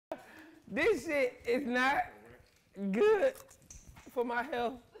This shit is not good for my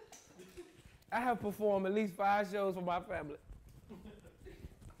health. I have performed at least 5 shows for my family.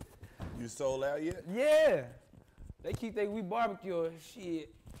 You sold out yet? Yeah. They keep thinking we barbecue.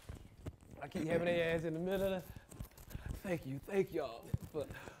 Shit. I keep having their ass in the middle of the... Thank y'all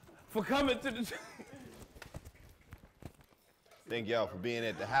for coming to the... Thank y'all for being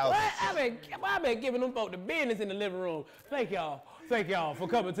at the house. I've been giving them folk the business in the living room. Thank y'all for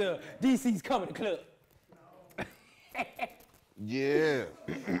coming to DC's Comedy Club. Yeah.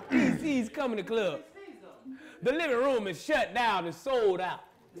 DC's Comedy Club. The living room is shut down and sold out.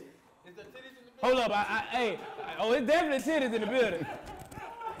 Hold up, it's definitely titties in the building.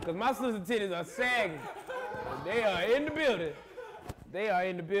 Cause my sister's titties are sagging. They are in the building. They are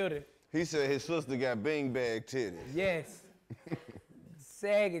in the building. He said his sister got bing bag titties. Yes.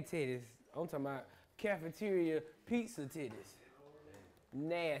 Sagging titties. I'm talking about cafeteria pizza titties.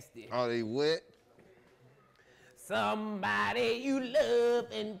 Nasty. Are they wet? Somebody you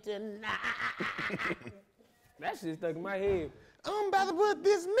loving tonight. That shit stuck in my head. I'm about to put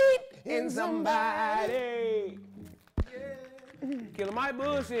this meat In somebody. Killer Mike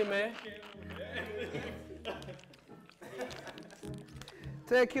bullshit, man.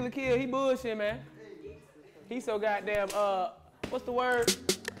 Tell Killer Kill, he bullshit, man. He so goddamn, what's the word?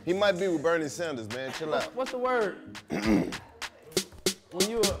 He might be with Bernie Sanders, man. Chill out. What's the word? When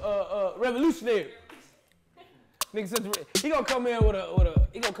you a revolutionary. Nigga, he gonna come in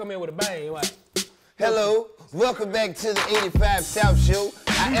with a bang, right? Hello, welcome back to the 85 South Show.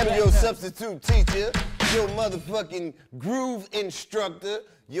 I am your substitute teacher, your motherfucking groove instructor,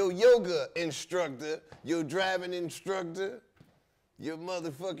 your yoga instructor, your driving instructor, your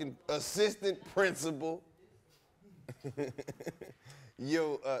motherfucking assistant principal,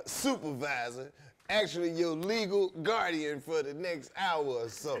 your supervisor, actually your legal guardian for the next hour or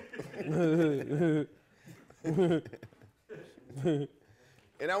so. And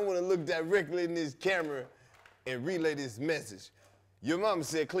I want to look directly in this camera and relay this message. Your mama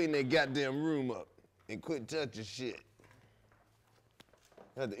said clean that goddamn room up and quit touching shit.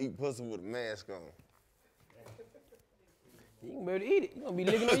 You have to eat pussy with a mask on. You can barely eat it. You gonna be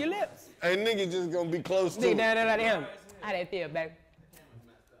licking on your lips. Hey, nigga just gonna be close to Nigga it. down there like him. How that feel, baby?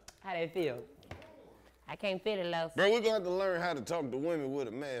 How that feel? I can't feel it, Los. Bro, we're gonna have to learn how to talk to women with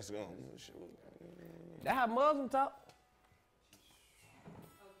a mask on. That's how Muslims talk.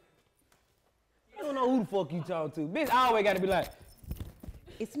 You don't know who the fuck you talk to. Bitch, I always gotta be like,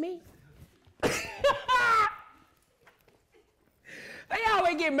 it's me. They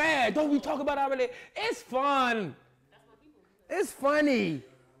always get mad. Don't we talk about our relationship? It's fun. It's funny.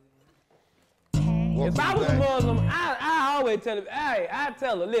 If I was a Muslim, I always tell her, I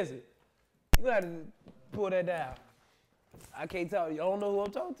tell her, listen, you gotta pull that down. I can't talk to you. I don't know who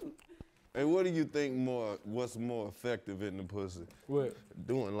I'm talking to. Hey, what do you think what's more effective in the pussy? What?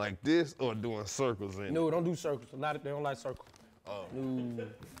 Doing like this or doing circles in it? No, don't do circles. A lot of they don't like circles. Oh. No,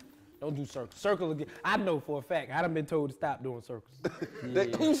 don't do circles. Circles again. I know for a fact. I done been told to stop doing circles.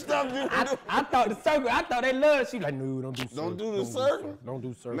 Who stopped you? I thought the circle. I thought they loved. She like, no, don't do circles. Don't do the circle? Don't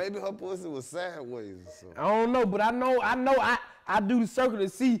do circles. Maybe her pussy was sideways or something. I don't know, but I do the circle to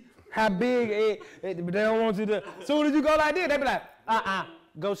see how big it. But they don't want you to. As soon as you go like this, they be like,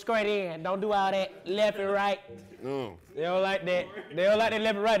 go straight in. Don't do all that left and right. No. They don't like that. They don't like that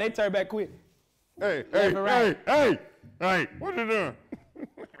left and right. They turn back quick. Hey, what you doing?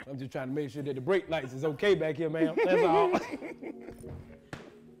 I'm just trying to make sure that the brake lights is okay back here, man. That's all.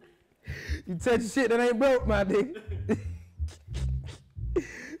 You touch shit that ain't broke, my nigga.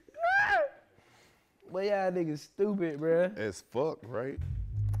 But y'all niggas stupid, bruh. As fuck, right?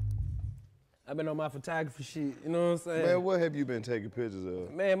 I've been on my photography shit, you know what I'm saying? Man, what have you been taking pictures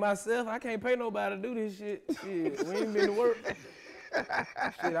of? Man, myself, I can't pay nobody to do this shit. Shit, we ain't been to work.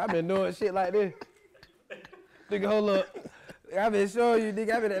 Shit, I've been doing shit like this. Nigga, hold up. I've been showing you,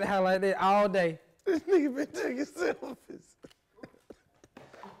 nigga, I've been at the house like that all day. This nigga been taking selfies.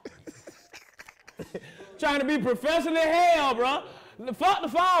 Trying to be professional as hell, bro. Fuck the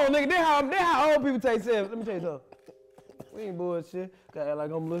phone, nigga. This how old people take selfies. Let me tell you something. We ain't bullshit. Got act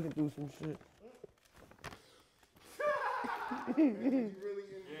like I'm looking through some shit.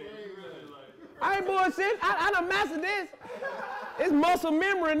 I ain't bullshit. I done mastered this. It's muscle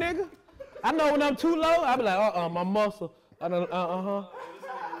memory, nigga. I know when I'm too low, I be like, my muscle. I done, Oh,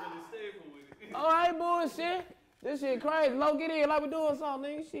 I ain't bullshit. This shit crazy. Low, get in like we doing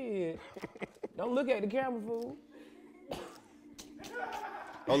something, nigga. Shit. Don't look at the camera, fool.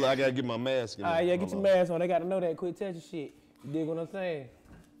 Hold on, I gotta get my mask in. All right, yeah, get your mask on. They gotta know that. Quit touching shit. You dig what I'm saying?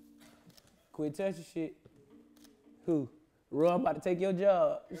 Quit touching shit. Who? Bro, I'm about to take your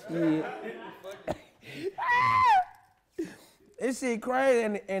job. Shit. This shit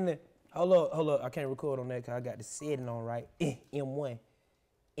crazy. And hold up. I can't record on that because I got the setting on right. M1.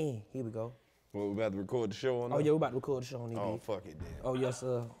 Here we go. Well, we about to record the show on Oh, yeah, we about to record the show on Oh, fuck it then. Oh, yes,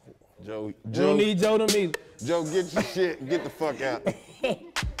 sir. Joe, We don't need Joe to me. Joe, get your shit. Get the fuck out.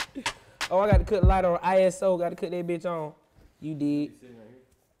 Oh, I got to cut the light on ISO. Got to cut that bitch on. You did.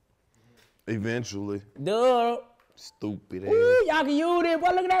 Eventually. Duh. Stupid ass. Ooh, y'all can use this. Boy,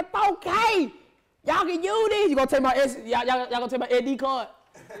 look at that 4K. Y'all can use this. You gonna take my y'all gonna take my SD card?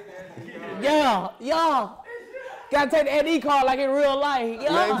 Yeah. Gotta take the SD card like in real life.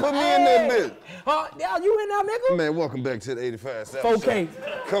 Yeah. Man, put me in that bitch. Yeah, you in there, nigga? Man, welcome back to the 85 South 4K.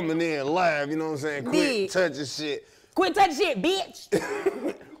 Show. Coming in live, you know what I'm saying? Quit touching shit. Quit touching shit, bitch.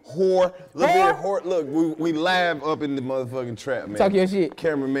 Whore. Look at whore. Look, we live up in the motherfucking trap, man. Talk your shit.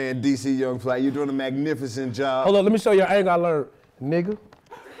 Cameraman DC Young Fly, you're doing a magnificent job. Hold on, let me show you an angle I learned. Nigga.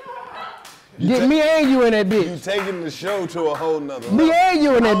 Get me and you in that bitch. You taking the show to a whole nother level. Me and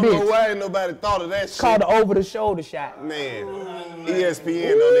you in that bitch. I don't know why ain't nobody thought of that shit. Called the over-the-shoulder shot. Man,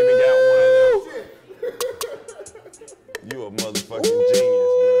 ESPN don't even got one of them. You a motherfucking genius,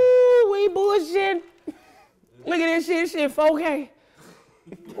 bro. We bullshit. Look at this shit, 4K.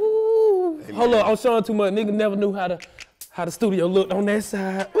 Ooh. Hey, hold up, I'm showing too much. Nigga never knew how the studio looked on that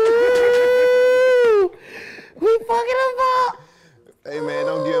side. Ooh. We fucking them up. Hey man,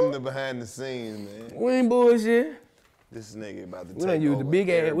 don't give him the behind the scenes, man. We ain't bullshit. This nigga about to We done use the big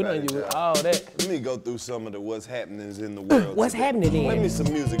ass, we done use all that. Let me go through some of the what's happenings in the world. What's happening then? Let me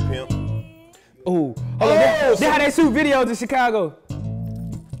some music, pimp. Ooh. Hold on, that's how they shoot videos in Chicago.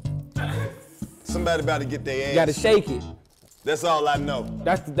 Somebody about to get their ass. You gotta shake it. That's all I know.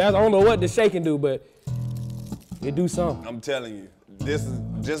 That's I don't know what the shaking do, but it do something. I'm telling you, this is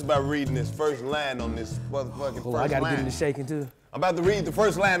just by reading this first line on this motherfucking first line. I gotta get in the shaking too. I'm about to read the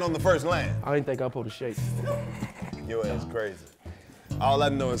first line on the first line. I didn't think I supposed to shake. Your ass crazy. All I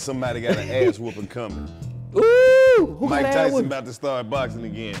know is somebody got an ass whooping coming. Ooh! Who Mike Tyson about to start boxing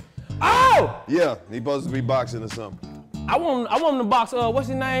again. Oh! Yeah, he supposed to be boxing or something. I want him to box. What's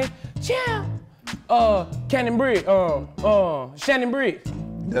his name? Champ. Shannon Briggs.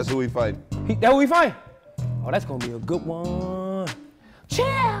 That's who he fighting. That who he fighting? Oh, that's gonna be a good one.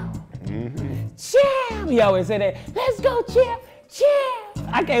 Champ. Champ. He always say that. Let's go, champ. Champ.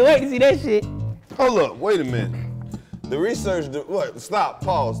 I can't wait to see that shit. Hold up, wait a minute. The research, stop,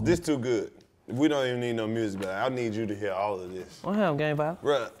 pause, this too good. We don't even need no music, but I need you to hear all of this. What happened, Game 5?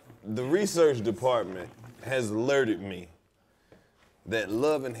 Bruh, the research department has alerted me that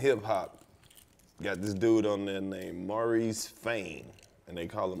Love and Hip Hop got this dude on there named Maurice Fain, and they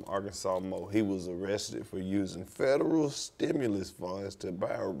call him Arkansas Mo. He was arrested for using federal stimulus funds to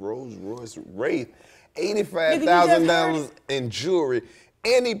buy a Rolls Royce Wraith, $85,000 in jewelry,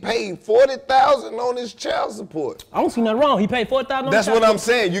 and he paid $40,000 on his child support. I don't see nothing wrong. He paid $40,000 on That's what I'm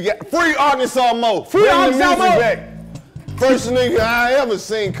saying. You got free Arkansas Mo. Free Arkansas Mo. Back. First nigga I ever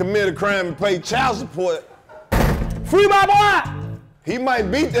seen commit a crime and pay child support. Free my boy. He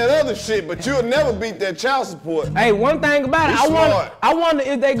might beat that other shit, but you'll never beat that child support. Hey, one thing about it, I wonder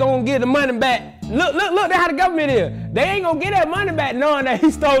if they gonna get the money back. Look, that's how the government is. They ain't gonna get that money back knowing that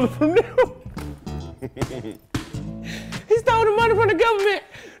he stole it from them. He stole the money from the government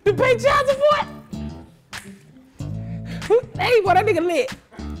to pay child support. Hey, boy, that nigga lit.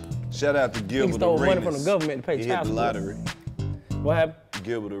 Shout out to Gilbert Arenas. He stole money from the government to pay child support. He hit the lottery. What happened?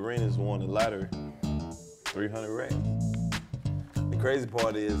 Gilbert Arenas won the lottery. 300 racks. The crazy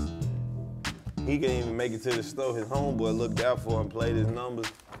part is, he couldn't even make it to the store. His homeboy looked out for him, played his numbers,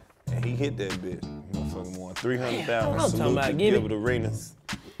 and he hit that bitch. Motherfucking won 300,000. Salute to Gilbert Arenas.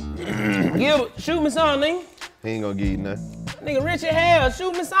 Gilbert, shoot me some, nigga. He ain't gonna give you nothing. Nigga, rich as hell,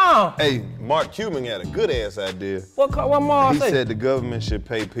 shoot me some. Hey, Mark Cuban had a good ass idea. What more? He said the government should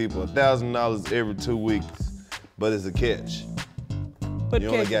pay people $1,000 every 2 weeks, but it's a catch. You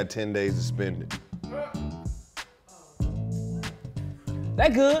only got 10 days to spend it.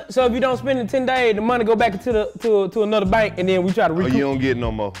 That good. So if you don't spend it in 10 days, the money go back into to another bank, and then we try to recoup. Oh, you don't get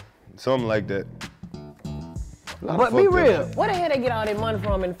no more. Something like that. But be real, where the hell they get all that money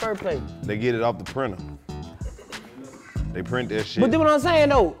from in the first place? They get it off the printer. They print that shit. But then what I'm saying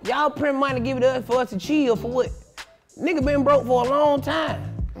though, y'all print money, give it us for us to chill for what? Nigga been broke for a long time.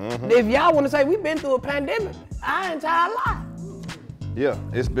 If y'all want to say we been through a pandemic, our entire life. Yeah,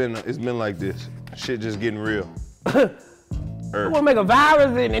 it's been like this. Shit just getting real. You want to make a virus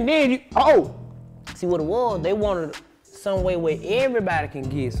and then see what it was? They wanted some way where everybody can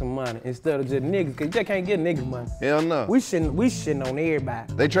get some money instead of just niggas, cause you just can't get niggas money. Hell no. We shitting on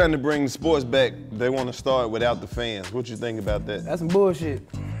everybody. They trying to bring the sports back. They want to start without the fans. What you think about that? That's some bullshit.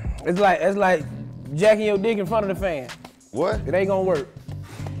 It's like jacking your dick in front of the fan. What? It ain't gonna work.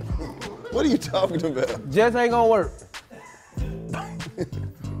 What are you talking about? Just ain't gonna work.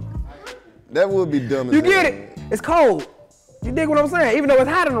 That would be dumb as You hell. get it? It's cold. You dig what I'm saying? Even though it's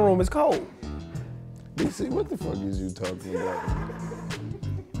hot in the room, it's cold. DC, what the fuck is you talking about?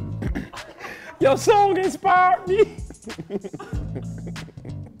 Your song inspired me.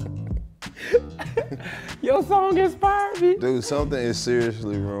 Your song inspired me. Dude, something is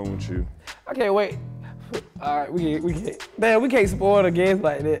seriously wrong with you. I can't wait. All right, we can't. Man, we can't spoil the games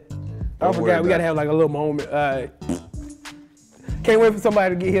like that. I Don't worry forgot. We gotta about have like a little moment. All right. Can't wait for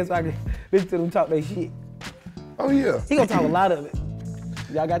somebody to get here so I can listen to them talk their shit. Oh yeah. He gonna talk a lot of it.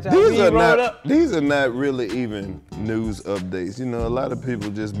 Y'all got y'all These weed are rolled not. up? These are not really even news updates. You know, a lot of people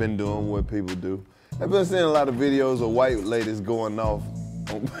just been doing what people do. I've been seeing a lot of videos of white ladies going off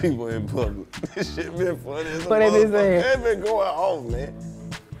on people in public. This shit been funny as a What they been motherfucker. saying? They been going off, man.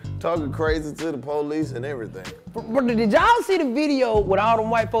 Talking crazy to the police and everything. But did y'all see the video with all them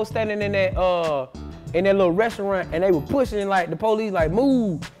white folks standing in that little restaurant and they were pushing like the police like,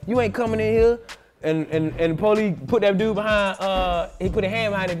 move, you ain't coming in here. And the police put that dude behind, he put a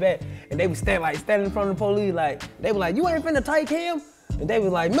hand behind his back and they was standing in front of the police like, they were like, you ain't finna take him? And they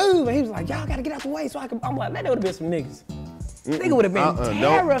was like, move, and he was like, y'all gotta get out the way so I can, I'm like, that would've been some niggas. Nigga would've been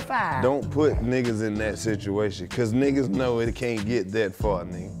terrified. Don't put niggas in that situation, cause niggas know it can't get that far,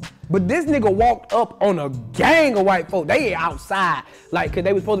 nigga. But this nigga walked up on a gang of white folks. They outside, like, cause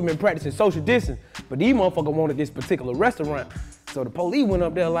they was supposed to be practicing social distance. But these motherfuckers wanted this particular restaurant. So the police went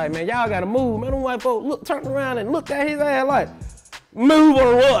up there like, man, y'all gotta move. Man, them white folks turned around and looked at his ass like, move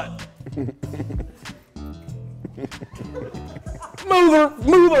or what?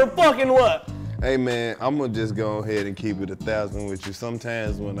 move or fucking what? Hey man, I'm gonna just go ahead and keep it 1,000 with you.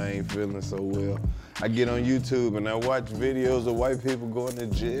 Sometimes when I ain't feeling so well, I get on YouTube and I watch videos of white people going to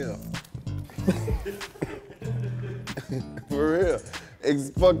jail. For real.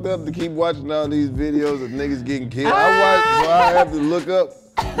 It's fucked up to keep watching all these videos of niggas getting killed. I have to look up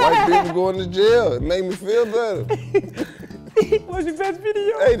white people going to jail. It made me feel better. What's your best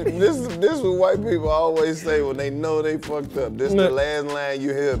video? Hey, this is what white people always say when they know they fucked up. This the last line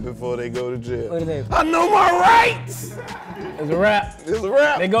you hear before they go to jail. What do they say? I know my rights! It's a rap. It's a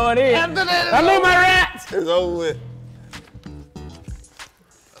rap. They going in. After that, I know my rights! It's over with.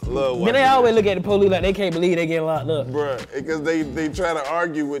 I love white Then they people. always look at the police like they can't believe they getting locked up. Bruh, because they try to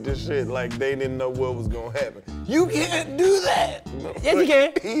argue with this shit like they didn't know what was gonna happen. You can't do that. Yes, you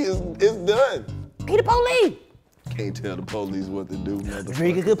can. It's done. He the police. Can't tell the police what to do, motherfucker.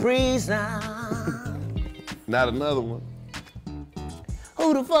 Drink a Capri Sun. Not another one.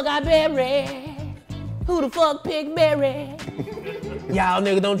 Who the fuck I bury? Who the fuck pick Mary? Y'all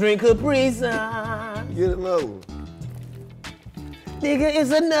niggas don't drink Capri Sun. Get another one. Nigga,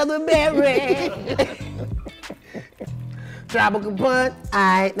 it's another berry. Tropical punch,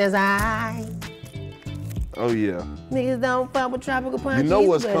 aight, that's aight. Oh yeah. Niggas don't fuck with tropical punch. You know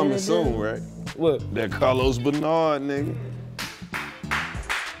what's coming soon, right? What? That Carlos Bernard nigga.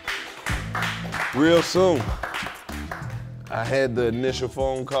 Real soon. I had the initial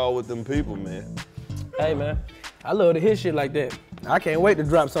phone call with them people, man. Hey man, I love to hear shit like that. I can't wait to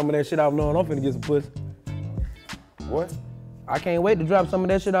drop some of that shit off knowing I'm finna get some pussy. What? I can't wait to drop some of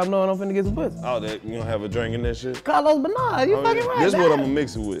that shit off knowing I'm finna get some pussy. Oh, that you gonna have a drink in that shit? Carlos Bernard, you fucking right. This is what I'm gonna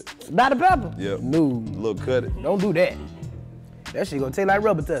mix it with. Dr. Pepper? Yep. No. Little cut it. Don't do that. That shit gonna taste like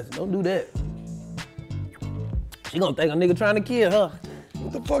rubber touch. Don't do that. She gonna think a nigga trying to kill her.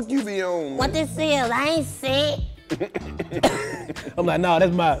 What the fuck you be on, man? What this is? I ain't sick. I'm like, nah,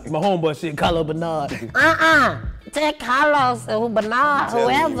 that's my homeboy shit, Carlos Bernard. Tell Carlos or Bernard,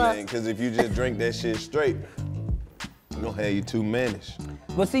 Telling you, whoever. man, cause if you just drink that shit straight, it's gonna have you too mannish.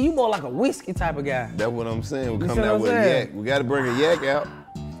 But see, you more like a whiskey type of guy. That's what I'm saying. We're You coming see out what with I'm a saying? yak. We gotta bring a yak out.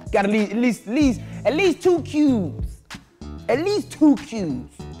 Got at least 2 cubes. At least 2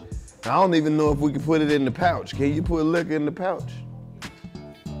 cubes. I don't even know if we can put it in the pouch. Can you put liquor in the pouch?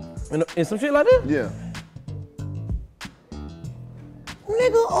 And some shit like that? Yeah.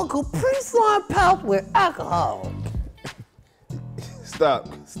 Nigga, a Capri Sun pouch with alcohol. Stop.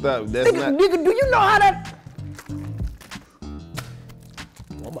 That's Nigga, not. do you know how that? I'm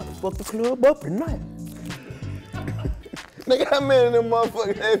about to fuck the club up tonight. Nigga, how many of them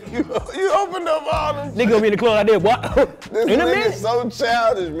motherfuckers have you opened up all them? Nigga gonna be in the club like that, what? This In a nigga minute. so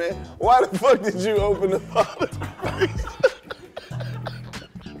childish, man. Why the fuck did you open up all them?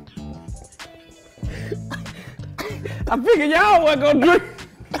 I figured y'all wasn't gonna drink.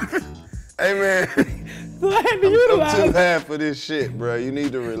 Hey, man. So I had to I'm utilize. too high for this shit, bro. You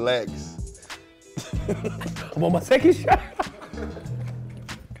need to relax. I'm on my second shot.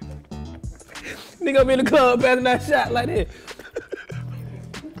 Nigga up in the club passing that shot like this.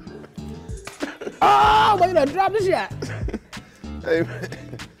 Oh, wait, I dropped the shot. Hey, man.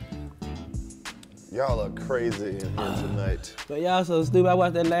 Y'all are crazy in here tonight. But y'all so stupid. I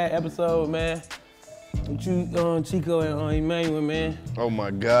watched that last episode, man. With you, Chico and Emmanuel, man. Oh my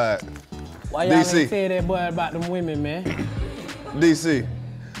God. Why y'all DC. ain't say that boy about them women, man? DC,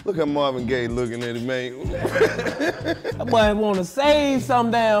 look how Marvin Gaye looking at it, man. That boy wanna say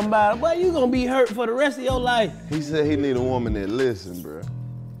something damn about it. Boy, you gonna be hurt for the rest of your life. He said he need a woman that listen, bro.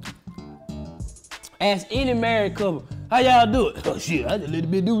 Ask any married couple, how y'all do it? Oh shit, I just let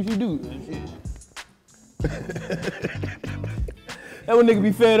the bitch do what she do. Shit. That one nigga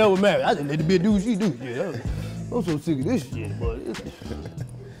be fed up with marriage. I just let the bitch do what she do. Yeah, I'm so sick of this shit, boy.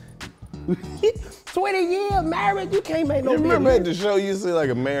 20 years married, you can't make no You remember at business. the show you see like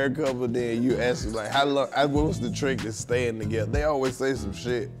a married couple, then you ask them like how long, what's the trick to staying together? They always say some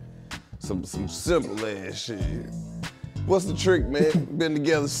shit, some simple ass shit. What's the trick, man? Been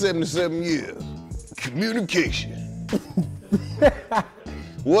together 77 years. Communication.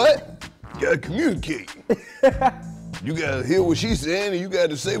 What? You gotta communicate. You gotta hear what she's saying and you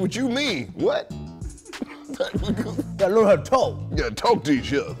gotta say what you mean. What? Gotta learn how to talk. You gotta talk to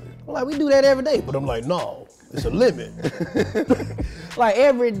each other. Like, we do that every day, but I'm like, no, it's a limit. Like,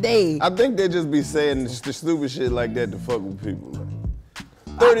 every day. I think they just be saying the stupid shit like that to fuck with people.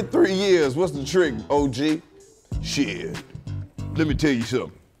 Like, 33 years, what's the trick, OG? Shit, let me tell you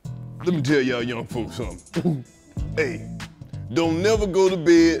something. Let me tell y'all young folks something. Hey, don't never go to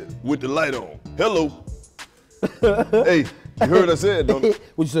bed with the light on. Hello. Hey, you heard what I said, don't you?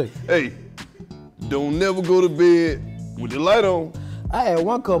 What'd you say? Hey, don't never go to bed with the light on. I had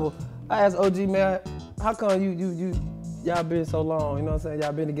one couple, I asked OG, man, how come y'all been so long, you know what I'm saying?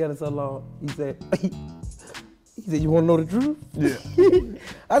 Y'all been together so long. He said, you wanna know the truth? Yeah.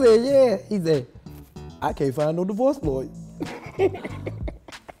 I said, yeah. He said, I can't find no divorce lawyer.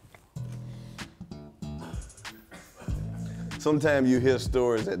 Sometimes you hear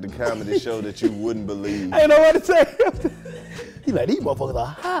stories at the comedy show that you wouldn't believe. I ain't know what to say. He like, these motherfuckers are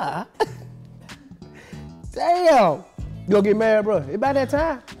high. Damn. You gonna get married, bro? It's about that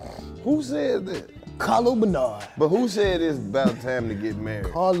time. Who said that? Carlos Bernard. But who said it's about time to get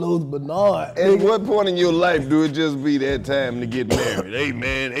married? Carlos Bernard. At what point in your life do it just be that time to get married? Hey,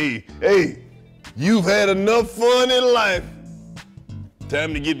 man, hey, you've had enough fun in life.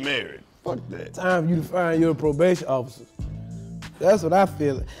 Time to get married. Fuck that. Time for you to find your probation officer. That's what I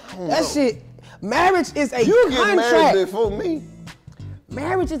feel. That shit, marriage is a You get contract. married before me.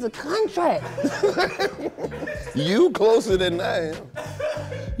 Marriage is a contract. You closer than I am.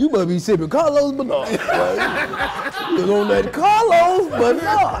 You must be sipping Carlos Bernard. You on that Carlos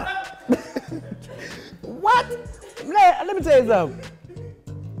Bernard. What? Let me tell you something.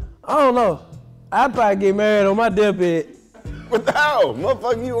 I don't know. I'd probably get married on my deathbed. But how?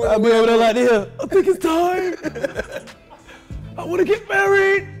 Motherfucker, you I'll want be over there to like this. I think it's time. I want to get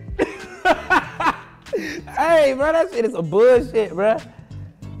married. Hey, bro, that shit is some bullshit, bro.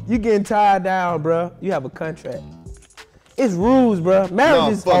 You getting tied down, bro. You have a contract. It's rules, bro.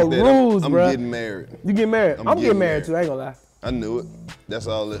 Marriages are rules, bro. I'm getting married. You get married? I'm getting married too, I ain't gonna lie. I knew it. That's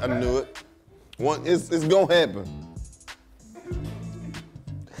all. I knew it. It's gonna happen.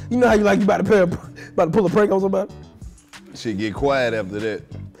 You know how you about to pull a prank on somebody? Shit get quiet after that.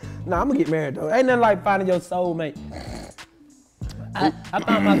 Nah, I'm gonna get married though. Ain't nothing like finding your soulmate. I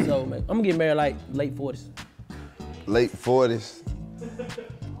found my soulmate. I'm gonna get married like late 40s. Late 40s.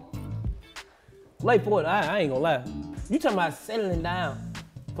 Late 40s, I ain't gonna lie. You talking about settling down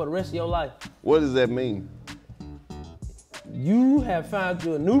for the rest of your life. What does that mean? You have found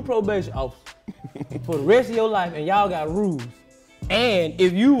you a new probation officer for the rest of your life and y'all got rules. And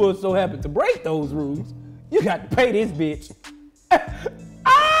if you were so happy to break those rules, you got to pay this bitch. I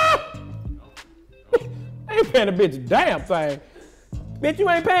ain't paying a bitch a damn thing. Bitch, you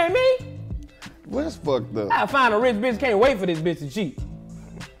ain't paying me? Well, that's fucked up. I find a rich bitch can't wait for this bitch to cheat.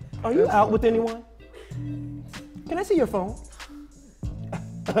 Are you out with anyone? Can I see your phone?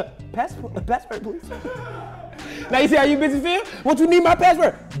 Password, please. Now you see how you bitches feel? What you need my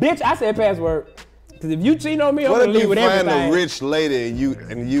password? Bitch, I said password. Cause if you cheat on me, I'm What gonna if leave you with find everything. a rich lady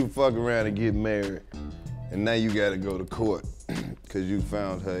and you fuck around and get married, and now you gotta go to court because you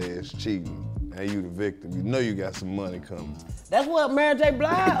found her ass cheating, and you the victim. You know you got some money coming. That's what Mary J.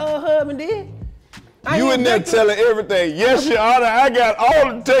 Blige husband did. You in there telling everything. Yes, Your Honor, I got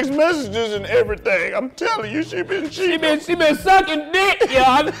all the text messages and everything. I'm telling you, she been cheating. She been sucking dick, Your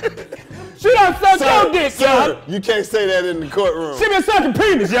Honor. She done sucked your dick, Your Honor. You can't say that in the courtroom. She been sucking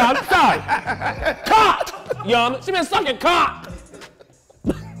penis, Your Honor. Sorry. Cock, Your Honor. She been sucking cock.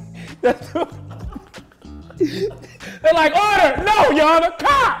 They're like, order. No, Your Honor.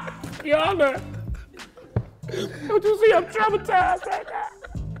 Cock, Your Honor. Don't you see I'm traumatized right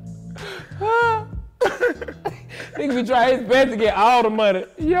now? Nigga be trying his best to get all the money.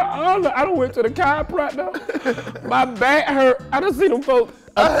 Your Honor, I done went to the chiropractor. My back hurt. I done see them folks.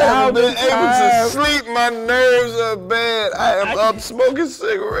 I haven't been able to sleep. My nerves are bad. I am up smoking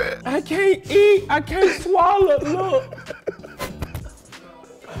cigarettes. I can't eat. I can't swallow. Look.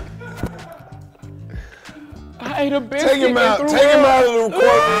 I ate a biscuit. Take him out. Take him out of the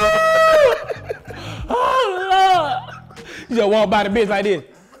courtroom. Oh, Lord. You just walk by the bitch like this.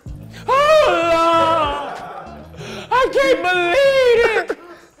 Oh, Lord. I can't believe it.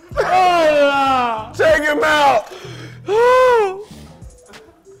 Oh, Lord. Take him out. Oh.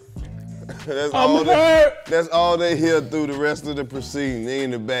 That's all they hear through the rest of the proceeding. They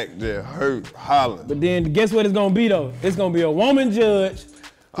in the back there, hurt, hollering. But then guess what it's gonna be though? It's gonna be a woman judge.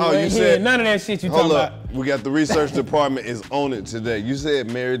 Oh, you said none of that shit you talking about. We got the research department is on it today. You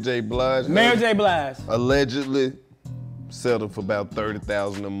said Mary J. Blige. Mary J. Blige allegedly settled for about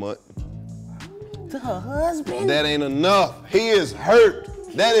 $30,000 a month. To her husband? That ain't enough. He is hurt.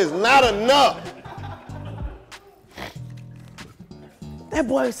 That is not enough. That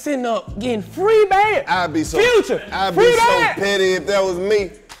boy sitting up getting free band. I'd be so Future. I'd free be band. so petty if that was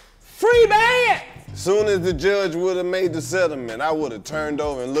me. Free band. Soon as the judge would have made the settlement, I would have turned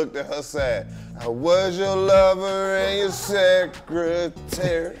over and looked at her side. I was your lover and your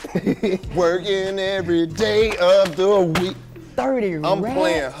secretary, working every day of the week. 30 I'm rap.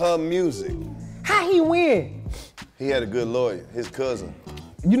 playing her music. How he win? He had a good lawyer, his cousin.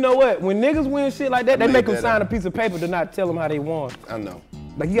 You know what? When niggas win shit like that, they make them that sign up. a piece of paper to not tell them how they won. I know.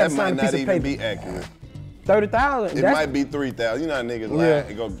 Like you gotta That sign might a piece not of even paper. be accurate. 30,000. It might be 3,000. You know how niggas lie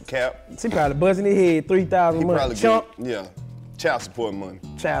and go cap. She probably buzzing his head 3,000 He money. probably Chump. yeah. Child support money.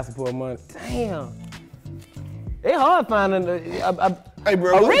 Child support money. Damn. It hard finding Hey,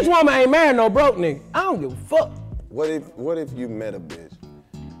 bro, a rich woman ain't marrying no broke nigga. I don't give a fuck. What if you met a bitch,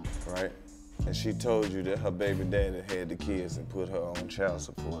 right? And she told you that her baby daddy had the kids and put her on child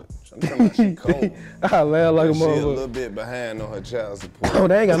support. I'm talking about she cold. I laugh like a She a motherfucker. little bit behind on her child support. Oh,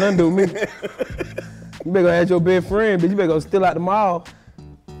 they ain't got nothing to do with me. You better go ask your best friend, bitch. You better go steal out the mall.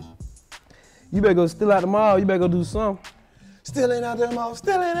 You better go steal out the mall. You better go do something. Still ain't out there, mom.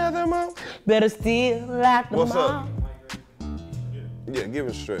 Still ain't out there, mom. Better steal out the What's mall. up? Yeah, give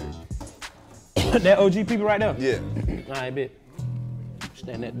it straight. That OG people right there? Yeah. All right, bitch.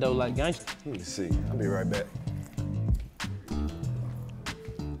 Stand that door like gangster. Let me see. I'll be right back.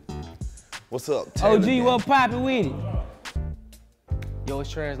 What's up, Taylor OG, Gang? what poppin' with it? Yo,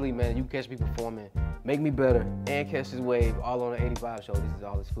 it's Translee, man. You catch me performing, make me better, and catch this wave all on the 85 show. This is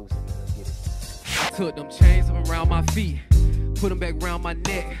all exclusive, man. Let's get it. Took them chains up around my feet, put them back around my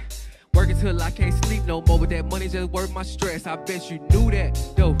neck. Working till I can't sleep no more, but that money just worth my stress. I bet you knew that,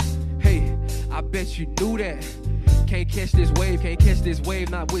 though. Hey, I bet you knew that. Can't catch this wave,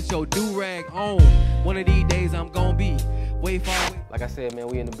 not with your do-rag on. One of these days I'm gonna be way far away. Like I said, man,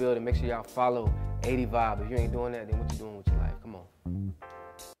 we in the building. Make sure y'all follow 80 Vibe. If you ain't doing that, then what you doing with your life? Come on.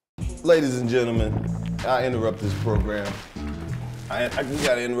 Ladies and gentlemen, I interrupt this program. We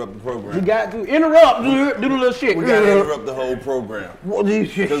gotta interrupt the program. You got to interrupt, do the little shit. We gotta interrupt the whole program. What this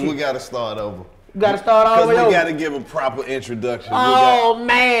shit? Because we gotta start over. You gotta start all the way Because we over. gotta give a proper introduction. Oh,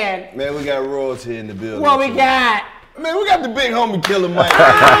 man. Man, we got royalty in the building. What we got? Man, we got the big homie Killer Mike. Oh,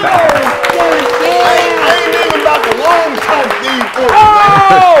 I ain't even about to long talk these folks.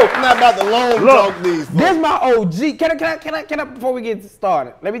 Oh! I'm not about to long talk these folks. This my OG. Can I, before we get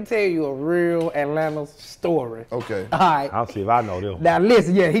started, let me tell you a real Atlanta story. Okay. All right. I'll see if I know this. Now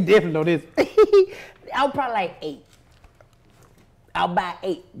listen, yeah, he definitely know this. I was probably like 8. I was about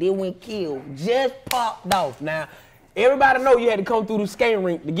 8. Then when killed, just popped off. Now, everybody know you had to come through the skating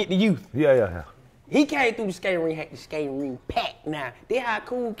rink to get the youth. Yeah. He came through the skating ring, had the skating ring packed. Now, they how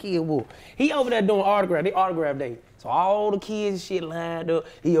cool kid was. He over there doing autograph. They autograph day. So all the kids and shit lined up.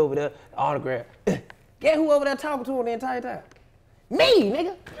 He over there autograph. Guess who over there talking to him the entire time? Me,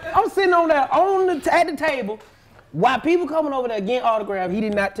 nigga. I'm sitting on there at the table while people coming over there getting autograph. He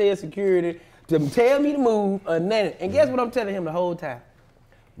did not tell security to tell me to move or nothing. And guess what I'm telling him the whole time?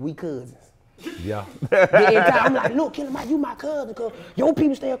 We cousins. Yeah. The entire, I'm like, look, Killer Mike, you my cousin, cause your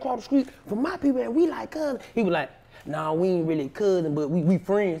people stay across the street from my people and we like cousins. He was like, nah, we ain't really cousins, but we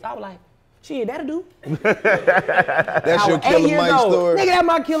friends. I was like, Shit, that'll do. That's your I was 8 Killer years Mike old. story? Nigga, that's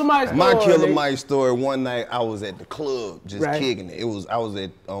my Killer Mike story. My Killer nigga. Mike story, one night I was at the club just Right. kicking it. I was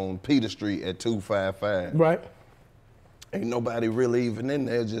on Peter Street at 255. Right. Ain't nobody really even in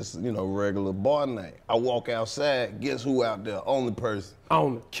there, just, regular bar night. I walk outside, guess who out there? Only person.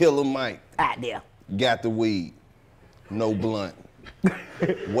 On it. Killer Mike. Out there. Got the weed. No blunt.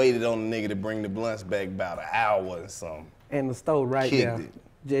 Waited on the nigga to bring the blunts back about an hour and something. And the stove right Kicked there. it.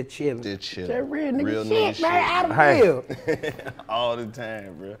 Just chilling. Just chilling. That real nigga Real shit, nigga man. Out of Hey. real. All the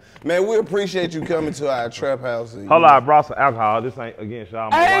time, bro. Man, we appreciate you coming to our trap house. And, Hold on, I brought some alcohol. This ain't against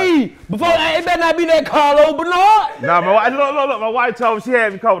y'all. My wife. Hey, before it better not be that Carlo Bernard. Nah, my wife, look, my wife told me she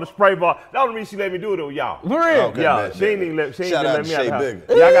had me cover the spray bar. The only reason she let me do it with y'all. For real. Okay, Yeah, bet, she bet, ain't even let, she ain't Shout even out let to me out Shay the house.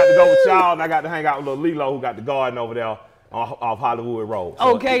 Bigger. Yeah, I got to go with y'all, and I got to hang out with little Lilo, who got the garden over there off Hollywood Road.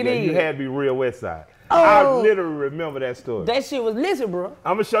 So, Okay, yeah, then. you had to be real West Side. Oh. I literally remember that story. That shit was listen, bro.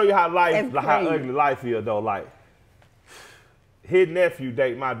 I'm gonna show you how That's how crazy. ugly life is though. Like his nephew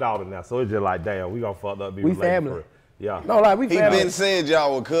date my daughter now, so it's just like damn, we gonna fuck up. Be We related family. for real. Yeah. No, like we He family. been saying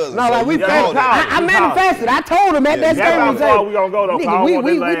y'all were cousins. No, so like we you family. called it. called it. I manifested. I told him at that That's same how time. far we gonna go though. 'cause I don't want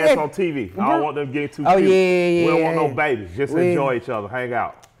them ass did- on TV. I don't want them getting too Oh, cute. yeah, We don't want yeah. no babies. Just We- enjoy each other, hang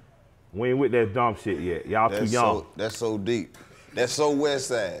out. We ain't with that dumb shit yet. Y'all too young. That's so deep. That's so West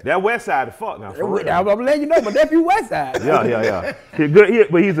Side. That West Side is fuck now. For real. I'm letting you know, my nephew West Side. Yeah.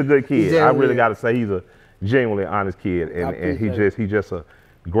 But he's a good kid. Yeah, I really yeah. got to say he's a genuinely honest kid, and appreciate he just a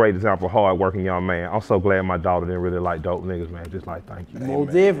great example of hard-working young man. I'm so glad my daughter didn't really like dope niggas, man. Just like thank you.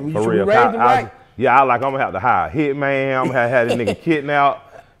 Most definitely. You For should be real. raised him right. I'm gonna have to hire a hitman. I'm gonna have this nigga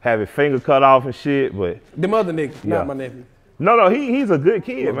kidnapped, have his finger cut off and shit. But Them other niggas, Yeah. not my nephew. no, he's a good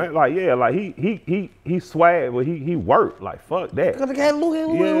kid, man. Like he swag, but he worked. Like fuck that. Cause I can't look at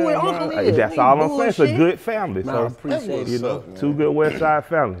who his uncle man. is. That's He all I'm saying. It's a bullshit. good family. Nah, I So appreciate you it. know, What's up, man? two good West Side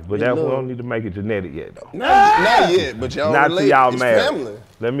families. But that we love. don't need to make it genetic yet though. Not yet, but y'all Not relate. till y'all It's married. family.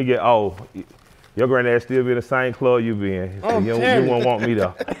 Let me get your granddad still be in the same club you be in. So you telling won't want me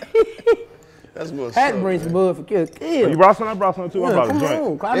to. That's what's Had up. to bring some bud for kill. You brought some? I brought some too. I brought a Come joint.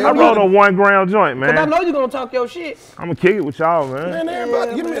 on, cause I brought a 1 gram joint, Cause I man. know you gonna talk your shit. I'm gonna kick it with y'all, man. Man,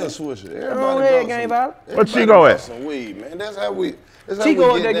 everybody, give me a swisher. Go Everybody ahead, got Gang some- Violence. What everybody Chico got at? some weed, man. That's how we Chico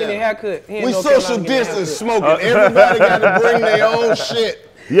up get there getting a down. haircut. He in We North social Carolina getting a distance haircut. smoking. Everybody got to bring their own shit.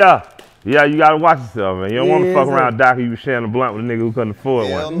 Yeah, you gotta watch yourself, man. You don't want to Yeah, fuck sir. around Doc. You be sharing a blunt with a nigga who couldn't afford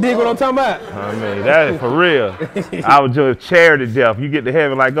Hell one. Dig what I'm talking about? I mean, that is for real. I was just charity death. You get to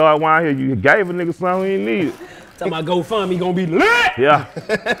heaven like, God, why here? You gave a nigga something he ain't need. Talking about GoFundMe gonna be lit. Yeah.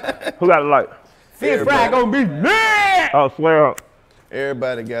 Who got it like? Fish fry gonna be lit. Oh, swear up.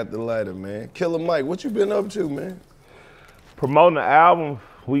 Everybody got the lighter, man. Killer Mike, what you been up to, man? Promoting the album,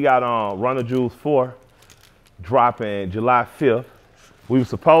 we got Run the Jewels 4 dropping July 5th. We were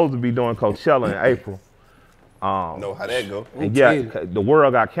supposed to be doing Coachella in April. Know how that go. And yeah, the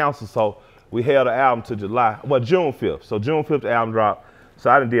world got canceled, so we held the album to June 5th. So June 5th, the album dropped. So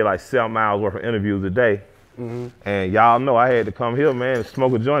I done did like 7 miles worth of interviews a day. And y'all know I had to come here, man, and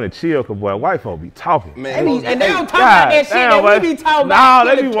smoke a joint and chill, cause boy, white folk be talking. Man, And they don't talk about that shit that we be talking Nah,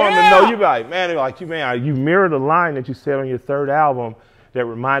 about. they be wanting to know. You be like, man, they like, you mirrored a line that you said on your 3rd album that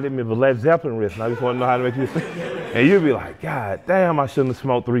reminded me of a Led Zeppelin riff, and I just want to know how to make you. And you be like, God damn, I shouldn't have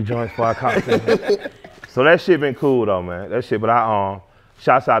smoked 3 joints before I caught it. So that shit been cool though, man. That shit, but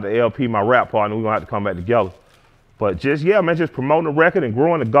shouts out to LP, my rap partner. We gonna have to come back together. But just just promoting the record and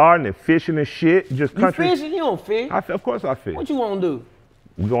growing the garden and fishing and shit. Just You country. fishing? You don't fish. Of course I fish. What you wanna do?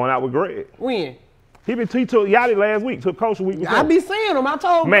 We going out with Greg. When? He took Yachty last week, took Coach a week before. I be seeing them. I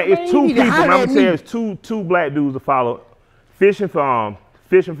told Man, him, it's you two need to people. holler I'm at gonna tell you, me. it's two black dudes to follow. Fishing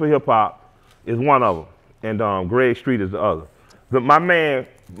for hip hop is one of them, and Greg Street is the other. My man,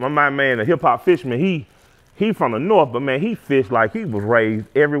 the hip hop fisherman, he from the north, but man, he fished like he was raised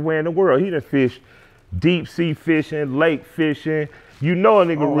everywhere in the world. He done fished deep sea fishing, lake fishing. You know a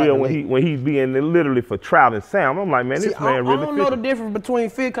nigga real when he be in there literally for trout and salmon. I'm like, man, this man really I don't know the fishing. difference between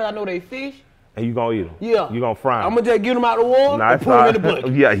fish because I know they fish. And you gonna eat them. Yeah. You gonna fry them. I'm gonna just get them out of the water Nah, and it's put them in the all bucket.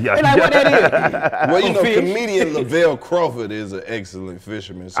 right. Yeah. They like, what that is? Well, you know, Fish. comedian Lavelle Crawford is an excellent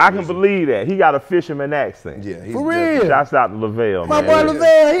fisherman. So I can believe that. He got a fisherman accent. Yeah, he's For definitely- real. Shouts out to Lavelle, My man. boy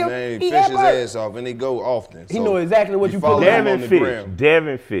Lavelle, Man, he fish his act ass off, and he go often. He know exactly what you follow put him down. on Devin the fish. gram.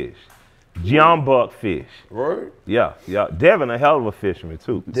 Devin fish. Young Buck fish. Right? Yeah. Devin a hell of a fisherman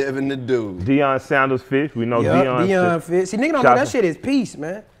too. Devin the dude. Deion Sanders fish. We know Yeah, Deion Deion fish. fish. See, nigga don't know Shout that out- shit is peace,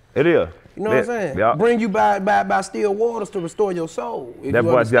 man. It is. You know what I'm saying? Yeah. Bring you by still waters to restore your soul. if That you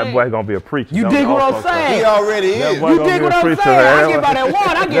boy understand. gonna be a preacher. You That dig was what I'm also- saying? He already That is. boy You gonna dig be what a I'm preacher, saying? I man. get by that water,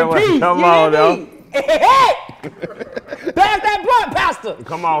 I That get boy- peace. come You on hear now. me? Pass that blunt, pastor.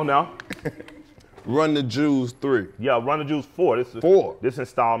 Come on now. Run the Jewels 3. Yeah, Run the Jewels 4. This is 4. This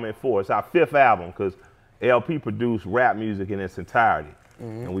installment 4. It's our 5th album because LP produced rap music in its entirety.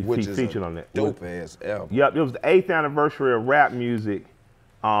 And we keep featured on that. Dope ass album. Yep, it was the 8th anniversary of rap music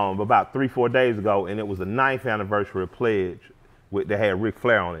about 3-4 days ago, and it was the 9th anniversary of Pledge that had Ric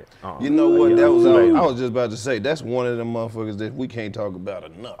Flair on it. You know what? That was I was just about to say, that's one of them motherfuckers that we can't talk about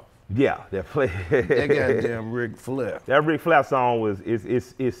enough. Yeah, that Pledge. That goddamn Ric Flair. That Ric Flair song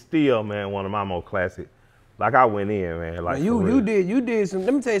is still, man, one of my most classic. Like I went in, man. Like you did some.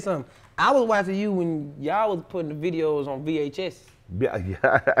 Let me tell you something. I was watching you when y'all was putting the videos on VHS.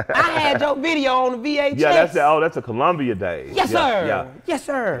 Yeah. I had your video on the VHS. Yeah, that's a Columbia days. Yes, sir. Yeah. Yes,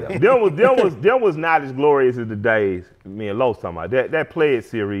 sir. Them was not as glorious as the days me and Los talking about. That Pledge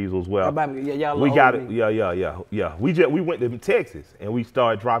series was well. Y'all we got it. Yeah. We went to Texas and we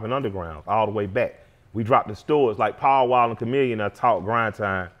started dropping underground all the way back. We dropped in stores like Paul Wall and Chameleon. I taught Grind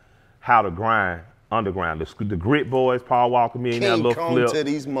Time how to grind underground. The Grit Boys, Paul Wall, Chameleon, that little flip. To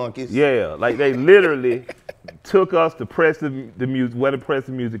these monkeys. Yeah, like they literally took us to press the music, where to press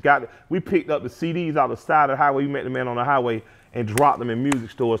the music. We picked up the CDs out the side of the highway. We met the man on the highway and dropped them in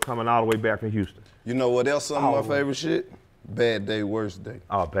music stores coming all the way back from Houston. You know what else? Some of my favorite shit? Bad Day, Worst Day.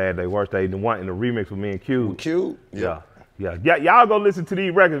 Oh, Bad Day, Worst Day. The one in the remix with me and Q. With Q? Yeah. Y'all go listen to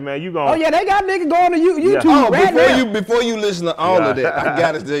these records, man. You gonna? Oh yeah, they got niggas going to YouTube Before you listen to all of that, I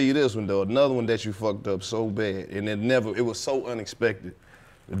gotta tell you this one though. Another one that you fucked up so bad, and it was so unexpected.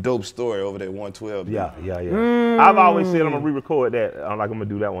 The dope story over that 112. Yeah. I've always said I'm gonna re-record that. I'm gonna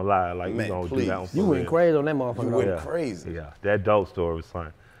do that one live. Like man, we gonna please. do that one. You went crazy on that motherfucker. You went crazy. Yeah, that dope story was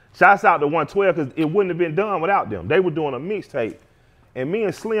fun. Shouts out to 112 because it wouldn't have been done without them. They were doing a mixtape, and me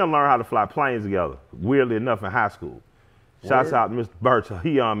and Slim learned how to fly planes together. Weirdly enough, in high school. Shouts out to Mr. Birch.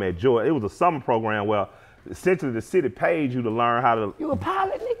 He at Georgia. It was a summer program where essentially the city paid you to learn how to. You a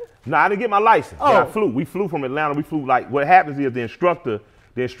pilot, nigga? No, I didn't get my license. Oh. Yeah, I flew. We flew from Atlanta. We flew like what happens is the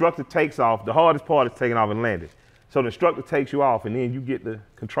instructor takes off. The hardest part is taking off and landing. So the instructor takes you off, and then you get the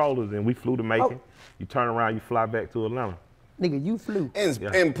controllers, and we flew to Macon. You turn around, you fly back to Atlanta. Nigga, you flew.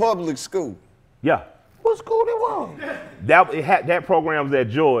 In public school. Yeah. What school it was? That program was at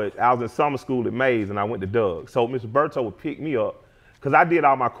George. I was in summer school at Mays, and I went to Doug. So Mr. Berto would pick me up, because I did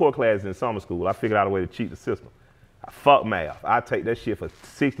all my core classes in summer school. I figured out a way to cheat the system. Fuck math. I take that shit for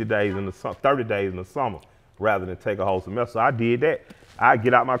 60 days in the 30 days in the summer, rather than take a whole semester. So I did that. I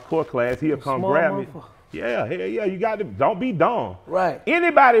get out my core class. He'll come grab me. Yeah, hell yeah. You got to. Don't be dumb. Right.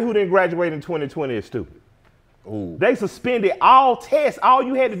 Anybody who didn't graduate in 2020 is stupid. Ooh. They suspended all tests. All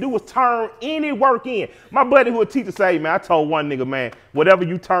you had to do was turn any work in. My buddy who a teacher say, man, I told one nigga, man, whatever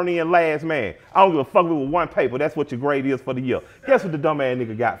you turn in last, man, I don't give a fuck with one paper. That's what your grade is for the year. Guess what the dumb ass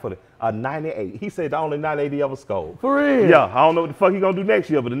nigga got for the 98? He said the only 98 he ever scored. For real? Yeah, I don't know what the fuck he gonna do next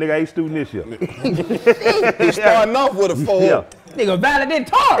year, but the nigga ain't student this year. He's starting off with a 4. Yeah. Nigga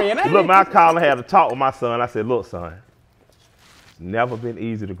valedictorian, ain't Look, it? man, I called and had a talk with my son. I said, look, son, never been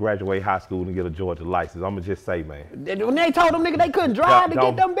easy to graduate high school and get a Georgia license. I'm gonna just say, man. When they told them nigga they couldn't drive to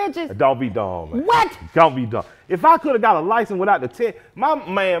get them bitches. Don't be dumb, man. What? Don't be dumb. If I could have got a license without the test, my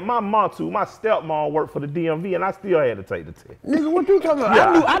stepmom worked for the DMV and I still had to take the test. Nigga, what you talking about?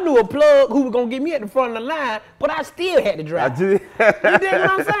 Yeah. I knew a plug who was gonna get me at the front of the line, but I still had to drive. You dig what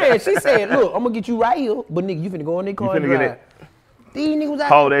I'm saying? She said, look, I'm gonna get you right here, but nigga, you finna go in the car and drive. These niggas out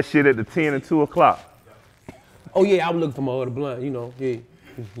hold that shit at the 10 and 2 o'clock. Oh yeah, I was looking for my other blunt, you know, yeah.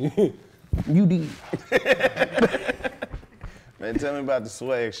 You did. Man, tell me about the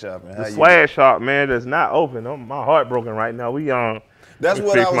swag shop, man. The swag shop, man, that's not open. My heart broken right now. That's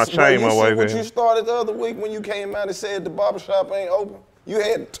what I was saying. What you started the other week when you came out and said the barbershop ain't open? You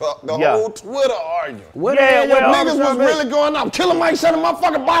had the whole Twitter arguing. Niggas was really going up. Killer Mike said the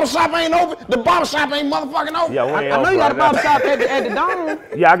motherfucking barbershop ain't open. The barbershop ain't motherfucking open. Yeah, I know you got a barbershop at the Dome.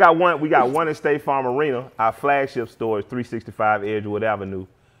 Yeah, I got one. We got one in State Farm Arena. Our flagship store is 365 Edgewood Avenue.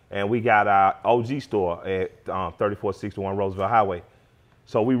 And we got our OG store at 3461 Roosevelt Highway.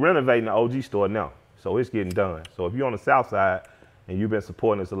 So we renovating the OG store now. So it's getting done. So if you're on the south side and you've been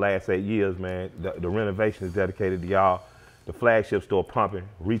supporting us the last 8 years, man, the renovation is dedicated to y'all. The flagship store pumping,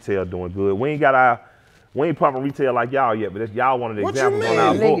 retail doing good. We ain't pumping retail like y'all yet, but that's y'all one of the examples on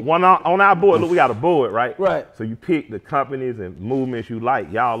our board. On our board, look, we got a board, right? Right. So you pick the companies and movements you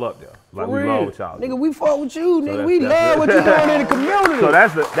like, y'all up there. Like we love what y'all do. Nigga, we fuck with you, nigga. We love what you doing in the community. So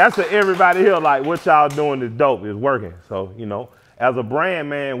that's the everybody here, like what y'all doing is dope, is working. So, you know, as a brand,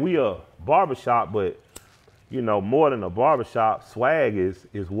 man, we a barbershop, but you know, more than a barbershop, swag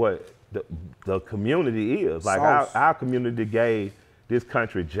is what the community is. Like our community gave this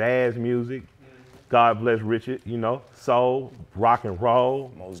country jazz music, God bless Richard, you know, soul, rock and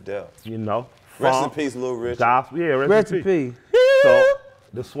roll, Most deaf. you know. Rest in funk, peace, Lil Richard. Gospel, yeah, rest in peace. So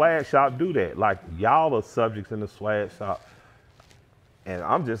the swag shop do that. Like y'all are subjects in the swag shop. And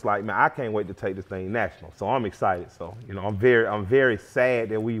I'm just like, man, I can't wait to take this thing national. So I'm excited. So, you know, I'm very sad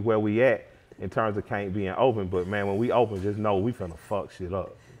that we where we at in terms of can't being open. But man, when we open, just know we finna fuck shit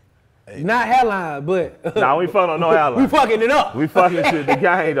up. Not hairline, but Nah, we fucking no hairline. we fucking it up. We fucking shit the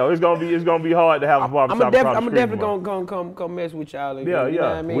game though. It's gonna be hard to have a barbershop. I'm definitely gonna come mess with y'all. And, Yeah, you know yeah.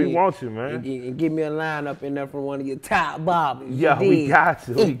 what I mean? We want you, man. And give me a line up in there from one of your top barbers. Yeah, we got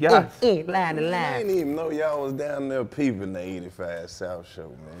you. We got you. Line to I line. didn't even know y'all was down there peeping the 85 South show,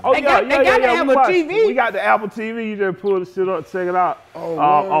 man. Oh, They got the Apple TV. We got the Apple TV. You just pull the shit up, check it out. Oh,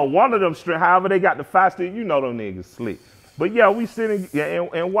 On one of them streams, however they got the 5 stick, you know them niggas slick. But yeah, we sitting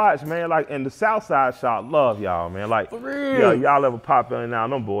and watch, man. Like, and the Southside shop love y'all, man. Like, For real. yeah, y'all ever pop in now?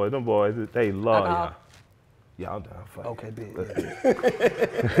 Them boys, they love y'all. Y'all down for Okay, big.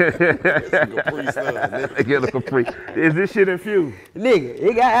 Get a Capri. Is this shit infused? Nigga,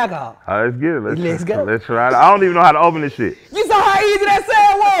 it got alcohol. Let's get it. Let's go. Let's try it. I don't even know how to open this shit. You saw how easy that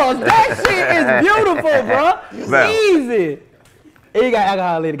sound was. That shit is beautiful, bro. It's Wow. easy. And you got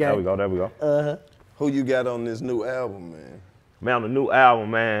alcohol in the game. There we go. Who you got on this new album, man? Man, on the new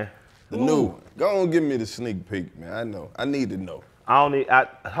album, man. The new one. Go on, give me the sneak peek, man. I know. I need to know. Hold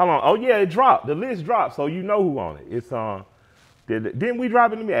on. Oh yeah, it dropped. The list dropped, so you know who on it. It's didn't we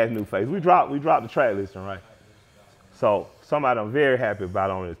drop it? Let me ask New Face. We dropped the track listing, right? So somebody I'm very happy about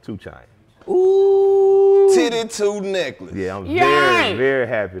on it is 2 Chainz. Ooh. Titty 2 necklace. Yeah, I'm Yay! very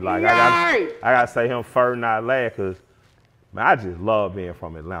happy. Like Yay! I gotta say him first, not last, cause man, I just love being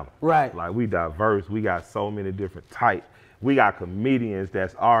from Atlanta. Right. Like we diverse. We got so many different types. We got comedians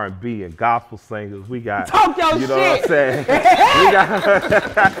that's R&B and gospel singers. We got Talk your you know shit. what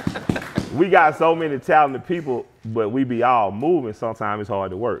I'm saying? we got so many talented people, but we be all moving. Sometimes it's hard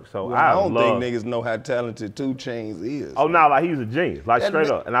to work. So I don't love, think niggas know how talented 2 Chainz is. Oh no, like he's a genius, like That straight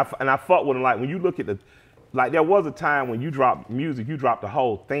ma- up. And I fuck with him. Like when you look at like there was a time when you dropped music, you dropped the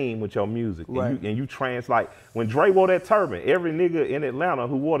whole theme with your music, Right. and you like when Dre wore that turban. Every nigga in Atlanta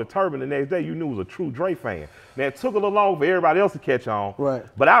who wore the turban the next day, you knew was a true Dre fan. Now it took a little long for everybody else to catch on. Right.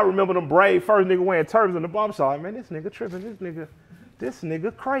 But I remember them brave first nigga wearing turbans in the barbershop. Like, man, this nigga tripping. This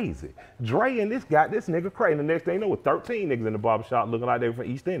nigga crazy. Dre and this nigga crazy. And the next thing you know, with 13 niggas in the barbershop looking like they were from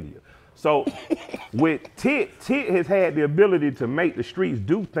East India. So with Tit has had the ability to make the streets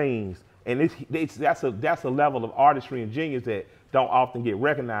do things. And that's a level of artistry and genius that don't often get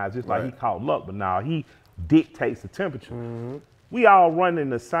recognized. Just like he caught luck, but now he dictates the temperature. Mm-hmm. We all running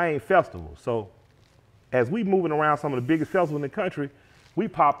the same festival. So as we moving around some of the biggest festivals in the country, we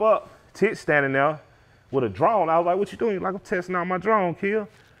pop up, Tit standing there with a drone. I was like, what you doing? He's like, I'm testing out my drone, Kill.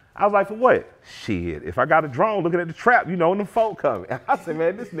 I was like, for what? Shit, if I got a drone looking at the trap, you know, and the folk coming. I said,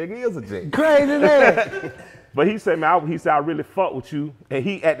 man, this nigga is a genius. Crazy man. But he said, man, I really fuck with you. And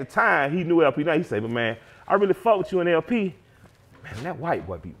he, at the time, he knew LP. Now he said, but man, I really fuck with you in LP. Man, that white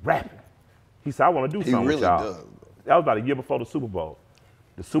boy be rapping. He said, I want to do something really with y'all. does. That was about a year before the Super Bowl.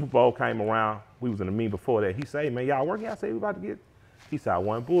 The Super Bowl came around. We was in a meeting before that. He said, hey, man, y'all working? I said, we about to get. He said, I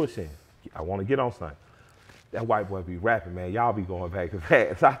wasn't bullshitting. I want to get on something. That white boy be rapping, man. Y'all be going back to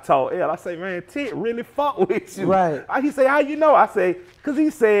back. So I told El, I say, man, Tit really fuck with you. Right. He said, how you know? I say, because he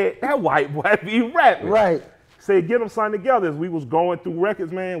said, that white boy be rapping. Right. Say, get them signed together. As we was going through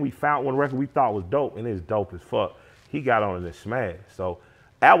records, man, we found one record we thought was dope, and it's dope as fuck. He got on it and smashed. So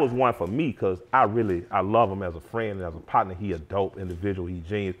that was one for me, because I love him as a friend and as a partner. He a dope individual. He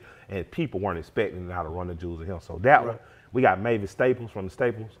genius. And people weren't expecting how to run the jewels of him. So that one, we got Mavis Staples from the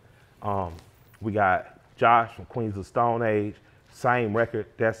Staples. We got Josh from Queens of Stone Age. Same record.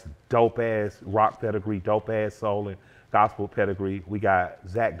 That's dope-ass rock pedigree, dope-ass soul and gospel pedigree. We got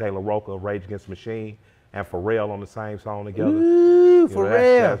Zach De La Roca, Rage Against the Machine, and Pharrell on the same song together. Ooh,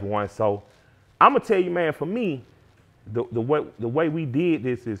 Pharrell. That's one. So I'm gonna tell you, man, for me, the way we did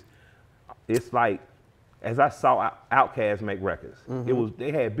this is, it's like, as I saw Outkast make records,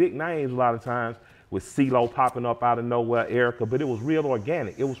 they had big names a lot of times with CeeLo popping up out of nowhere, Erica, but it was real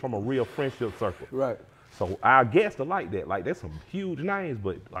organic. It was from a real friendship circle. Right. So our guests are like that. Like, there's some huge names,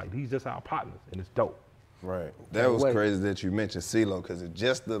 but like these just our partners, and it's dope. Right. That was crazy that you mentioned CeeLo, because it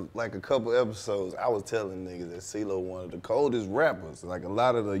just like a couple episodes, I was telling niggas that CeeLo one of the coldest rappers. Like a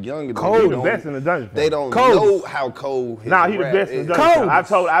lot of the younger Cold, the best in the dungeon. They don't know how cold his Nah, he the rap best in is. the dungeon.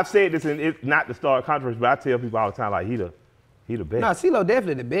 I've said this, and it's not to start controversy, but I tell people all the time, like, he the best. Nah, CeeLo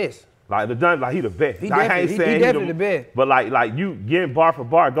definitely the best. Like the dungeon, like he the best. He I ain't definitely- saying he definitely the best. But like you getting bar for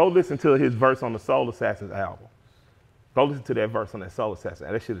bar, go listen to his verse on the Soul Assassins album. Go listen to that verse on that Soul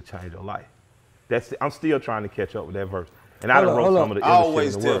Assassin. That should have changed your life. I'm still trying to catch up with that verse. And I done Hold wrote on, some of the I illest shit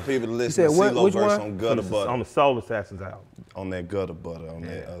always in the tell world. people to listen said to what- CeeLo which verse one? on Gutter Butter. On the Soul Assassins album. On that Gutter Butter. On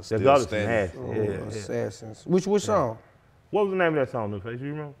that That Still Gutter's Standing. nasty. Yeah, yeah. Assassins. Which song? What was the name of that song, Newface? You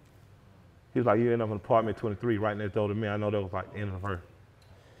remember? He was like, you end up in apartment 23 right next door to me. I know that was like the end of the verse.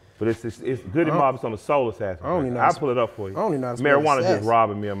 But it's Goody Mob on the Soul Assassins. I don't even know I'll pull it up for you. I don't even know how to spell Marijuana assassin. just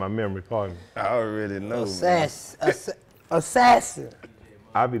robbing me of my memory, pardon me. I already know. Assassin.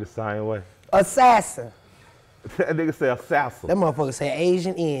 I'll be the same way. Assassin. That nigga say assassin. That motherfucker said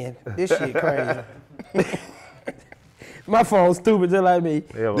Asian N. This shit crazy. My phone's stupid just like me.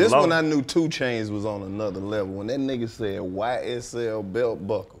 Yeah, This low- one I knew 2 Chainz was on another level. When that nigga said YSL belt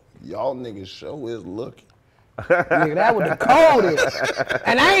buckle, y'all niggas show is looking. Nigga, that was the coldest.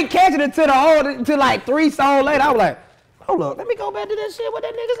 And I ain't catching it till like 3 songs later. I was like, hold up, let me go back to that shit. What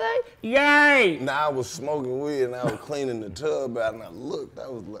that nigga say? Yay! Now I was smoking weed and I was cleaning the tub out and I looked, I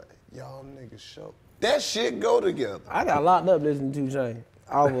was like, y'all niggas show. That shit go together. I got locked up listening to 2 Chainz.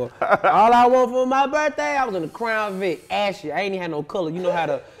 All I want for my birthday, I was in the Crown Vic, ashy. I ain't even had no color. You know how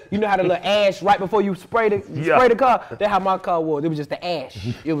the little ash right before you spray the car? That's how my car was. It was just the ash.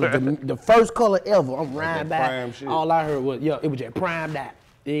 It was the first color ever. I'm riding back. prime shit. All I heard was, it was just primed out.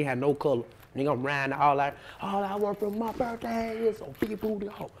 It ain't had no color. Nigga, I'm riding all I want for my birthday is some big booty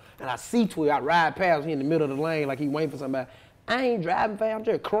hoe. And I see Twig, I ride past, he in the middle of the lane like he waiting for somebody. I ain't driving fast, I'm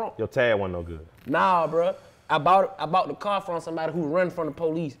just crunk. Your tag wasn't no good. Nah, bro. I bought the car from somebody who run from the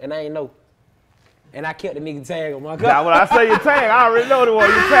police, and I ain't know. And I kept the nigga tag on my car. Now, when I say your tag, I already know the one.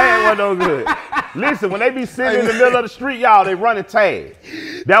 Your tag wasn't no good. Listen, when they be sitting in the middle of the street, y'all, they run a tag.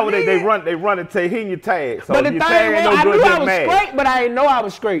 That what they run a tag, hitting your tag. So But the your thing tag ain't was, no I good, knew I just was mad. straight, but I didn't know I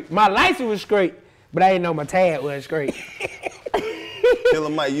was straight. My license was straight, but I didn't know my tag was straight. Killer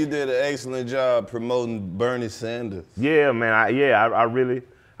Mike, you did an excellent job promoting Bernie Sanders. Yeah, man.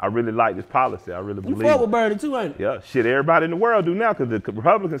 I really like this policy. I really You believe fuck it. with Bernie too, ain't you? Yeah, shit, everybody in the world do now because the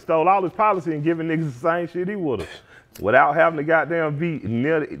Republicans stole all his policy and giving niggas the same shit he would've. Without having to goddamn be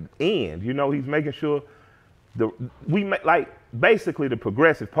near the end. You know, he's making sure basically the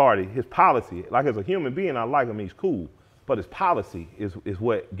Progressive Party, his policy, like as a human being, I like him, he's cool. But his policy is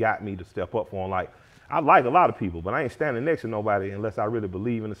what got me to step up for him. Like, I like a lot of people, but I ain't standing next to nobody unless I really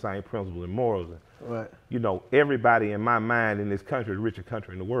believe in the same principles and morals. And, Right. you know, everybody in my mind in this country, the richest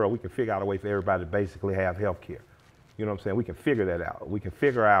country in the world, we can figure out a way for everybody to basically have health care. You know what I'm saying? We can figure that out. We can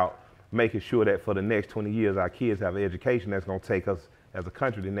figure out making sure that for the next 20 years, our kids have an education that's going to take us as a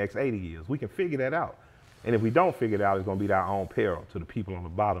country the next 80 years. We can figure that out. And if we don't figure it out, it's going to be our own peril to the people on the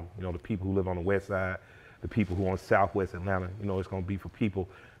bottom, you know, the people who live on the west side, the people who are on Southwest Atlanta. You know, it's going to be for people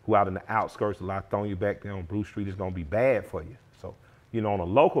who out in the outskirts, a lot throwing you back there on Blue Street. It's going to be bad for you. So, you know, on a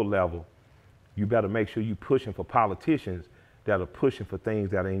local level, you better make sure you're pushing for politicians that are pushing for things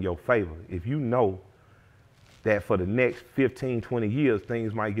that are in your favor. If you know that for the next 15, 20 years,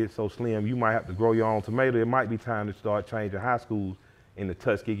 things might get so slim, you might have to grow your own tomato, it might be time to start changing high schools into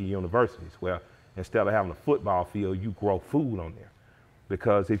Tuskegee universities, where instead of having a football field, you grow food on there.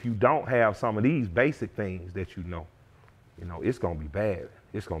 Because if you don't have some of these basic things that you know, it's gonna be bad.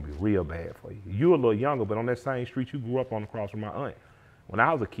 It's gonna be real bad for you. You're a little younger, but on that same street you grew up on across from my aunt. When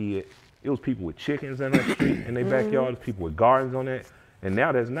I was a kid, it was people with chickens in that street in their backyard, people with gardens on that. And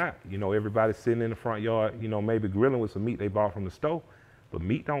now there's not. You know, everybody's sitting in the front yard, you know, maybe grilling with some meat they bought from the store. But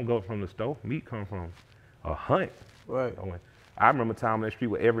meat don't go from the store. Meat come from a hunt. Right. You know, I remember a time on that street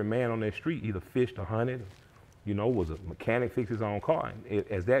where every man on that street either fished or hunted, you know, was a mechanic, fixed his own car. And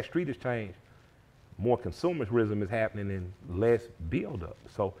as that street has changed, more consumerism is happening and less build up.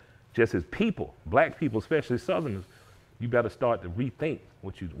 So just as people, black people, especially Southerners, you better start to rethink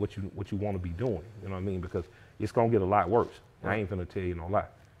what you want to be doing. You know what I mean? Because it's gonna get a lot worse. I ain't gonna tell you no lie.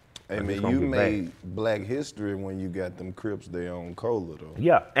 Hey It's man, gonna you get made bad. black history when you got them Crips there on Cola though.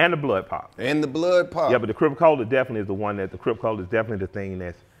 Yeah, and the blood pop. And the blood pop. Yeah, but the Crip Cola definitely is the one the Crip Cola is definitely the thing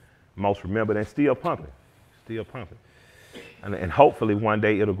that's most remembered and still pumping. Still pumping. And hopefully one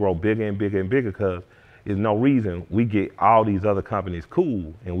day it'll grow bigger and bigger and bigger because there's no reason we get all these other companies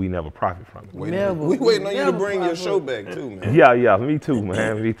cool and we never profit from it. We waiting on you to bring your show back too, man. Yeah, me too,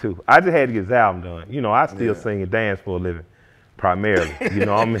 man, me too. I just had to get this album done. You know, I still sing and dance for a living, primarily. You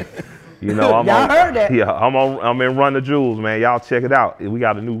know, I'm Y'all heard that. Yeah, I'm in Run the Jewels, man. Y'all check it out. We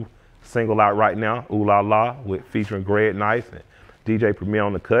got a new single out right now, Ooh La La, with featuring Greg Nice and DJ Premier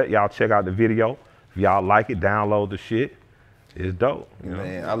on the cut. Y'all check out the video. If y'all like it, download the shit. It's dope. You know?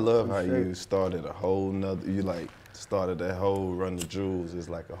 Man, I love how you started a whole nother, started that whole Run the Jewels. It's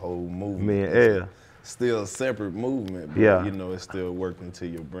like a whole movement. Me and It's L. Still a separate movement, but Yeah. you know, it's still working to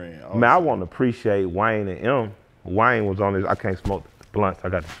your brand. Man, I want to appreciate Wayne and M. Wayne was on this, I can't smoke blunts, I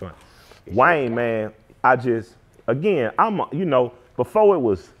got the front. Wayne, man, again, you know, before it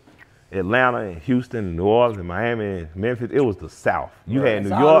was Atlanta and Houston and New Orleans and Miami and Memphis, it was the South. You had New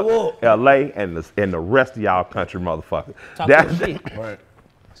York, LA, and the rest of y'all country motherfuckers. Right.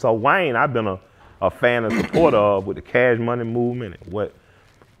 So Wayne, I've been a fan and supporter of with the Cash Money movement and what.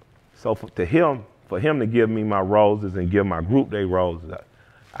 So for him to give me my roses and give my group their roses,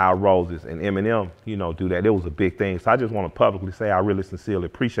 our roses, and Eminem, you know, do that, it was a big thing. So I just want to publicly say I really sincerely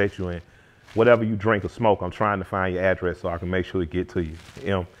appreciate you, and whatever you drink or smoke, I'm trying to find your address so I can make sure it get to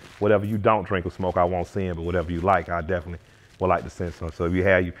you. Whatever you don't drink or smoke, I won't send, but whatever you like, I definitely would like to send some. So if you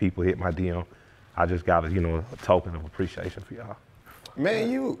have your people hit my DM, I just got a token of appreciation for y'all.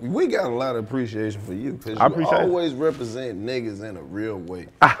 Man, we got a lot of appreciation for you because you always represent niggas in a real way.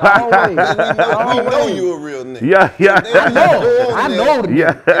 Always. We know you a real nigga. Yeah. I know.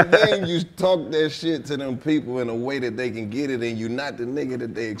 Yeah. And then you talk that shit to them people in a way that they can get it, and you're not the nigga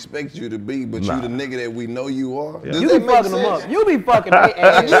that they expect you to be, but you the nigga that we know you are. Yeah. Does You that be make fucking them sense? up. You be fucking their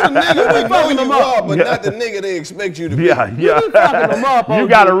ass. You the nigga we know you are, but Yeah. not the nigga they expect you to be. Yeah. You be fucking them up, OG. You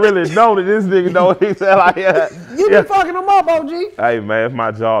gotta really know that this nigga know what he said like that. You be fucking them up, OG. Hey man, it's my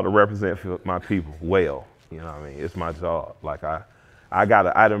job to represent my people well. You know what I mean? It's my job. Like I've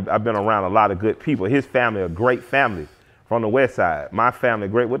been around a lot of good people. His family, a great family from the West Side. My family,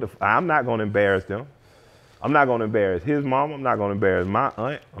 great. I'm not gonna embarrass them. I'm not gonna embarrass his mom. I'm not gonna embarrass my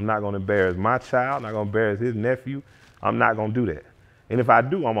aunt. I'm not gonna embarrass my child. I'm not gonna embarrass his nephew. I'm not gonna do that. And if I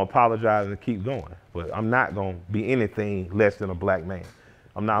do, I'm gonna apologize and keep going. But I'm not gonna be anything less than a black man.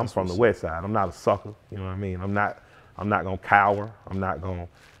 I'm from the West Side. I'm not a sucker. You know what I mean? I'm not gonna cower. I'm not gonna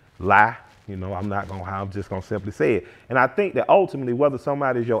lie. You know, I'm just gonna simply say it. And I think that ultimately, whether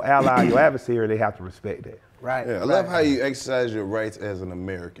somebody's your ally or your adversary, they have to respect that. Right. Yeah, I love how you exercise your rights as an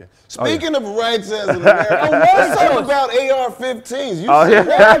American. Speaking of rights as an American, let's talk about AR-15s. You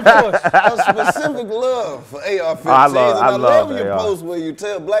a specific love for AR-15s. I love your AR. post where you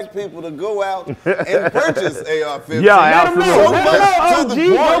tell black people to go out and purchase AR-15s. Yeah, Let them know. absolutely. Let them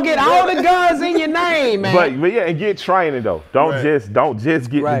know, OG. Go get all the guns in your name, man. But yeah, and get training though. Don't just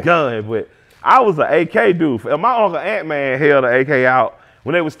get Right. the gun. But I was an AK dude. My uncle Ant-Man held an AK out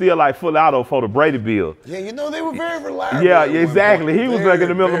when they were still like full auto for the Brady Bill. Yeah, you know, they were very reliable. Yeah, at one exactly. point. He was Very, like in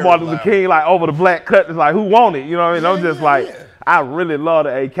the middle of very Martin Luther reliable. King, like over the black cut. It's like, who want it? You know what I mean? I'm just like, yeah. I really love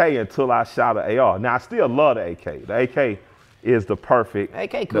the AK until I shot an AR. Now I still love the AK. The AK is the perfect.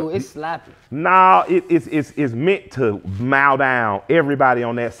 AK cool. It's slappy. No, it's meant to mow down everybody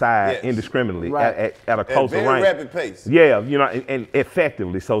on that side Yes. indiscriminately Right. at a At closer very range. rapid pace. Yeah, you know, and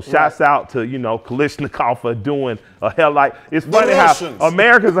effectively. So shouts out to, Kalishnikov for doing a hell like, it's funny how Russians.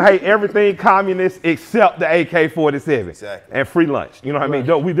 Americans hate everything communist except the AK-47 Exactly. and free lunch. You know what I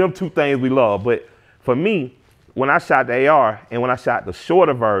mean? Them two things we love. But for me, when I shot the AR and when I shot the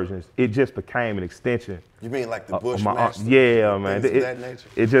shorter versions, it just became an extension. You mean like the of my arm. Bushmaster? Yeah, man. Things of that nature?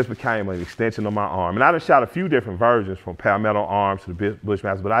 It just became an extension of my arm. And I done shot a few different versions from Palmetto Arms to the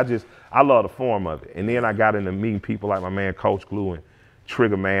Bushmaster, but I love the form of it. And then I got into meeting people like my man Coach Glue and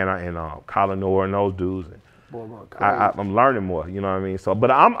Trigger Man and Colin Orr and those dudes. And I'm learning more, you know what I mean? So, but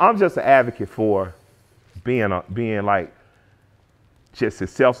I'm just an advocate for being like just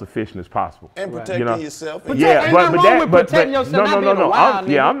as self-sufficient as possible. And protecting yourself. And Yeah, ain't nothing wrong with protecting yourself, not being a wild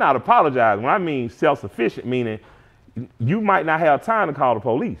nigga. I'm not apologizing. When I mean self-sufficient, meaning you might not have time to call the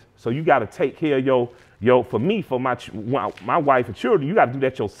police. So you got to take care of for my wife and children, you got to do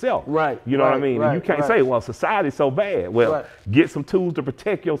that yourself. Right, You know what I right, mean? right, And you can't right. say, well, society's so bad. Well, Right. get some tools to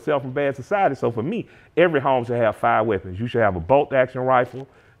protect yourself from bad society. So for me, every home should have 5 weapons. You should have a bolt-action rifle.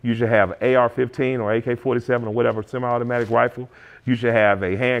 You should have an AR-15 or AK-47 or whatever semi-automatic rifle. You should have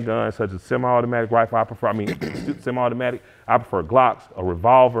a handgun such as semi-automatic rifle. Semi-automatic. I prefer Glocks, a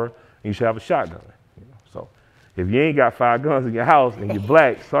revolver, and you should have a shotgun. So if you ain't got 5 guns in your house and you're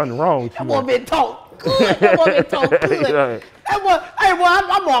black, something wrong with you. That boy been taught good. That boy been taught good. Right. That boy, hey boy,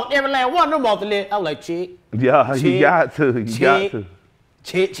 I walked every last one of them off the list. I was like, chick, Yeah, you Check, got to. You got to.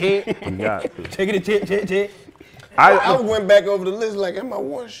 chick. You got to. Check it, chick. I went back over the list like, am I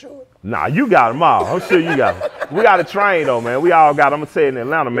one short? Nah, you got them all. I'm sure you got them. We got to train though, man. We all got. I'm gonna say it in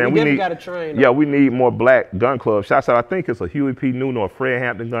Atlanta, man. we We need. definitely gotta train, though. Yeah, we need more black gun clubs. Shouts out. I think it's a Huey P. Newton or Fred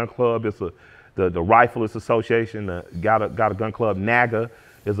Hampton Gun Club. It's the Rifleist Association. Got a gun club. NAGA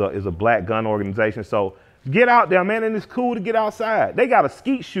is a black gun organization. So get out there, man, and it's cool to get outside. They got a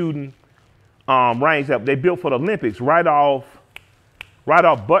skeet shooting range that they built for the Olympics right off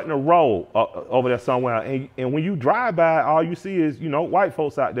Butner Road over there somewhere. And when you drive by, all you see is, white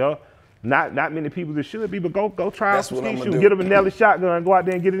folks out there. Not many people that should be, but go try out some skeet shooting. Get a Benelli shotgun and go out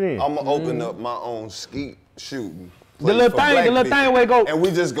there and get it in. I'm going to open up my own skeet shooting place little for thing, black the little people. thing where it go. And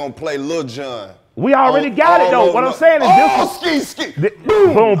we just gonna play Lil Jon. We already got it though. What I'm saying is this. Ski.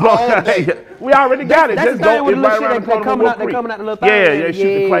 Boom, boom. All day. We already got it. That's Just the thing go. with It's the right little around shit the corner from Wolf they Creek. coming out the little thing. Yeah, shoot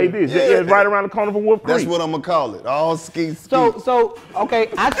the Yeah. clay this. Yeah, it's right around the corner from Wolf Creek. That's what I'm gonna call it. All ski. So okay,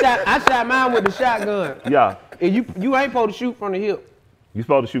 I shot mine with the shotgun. Yeah. And you ain't supposed to shoot from the hip. You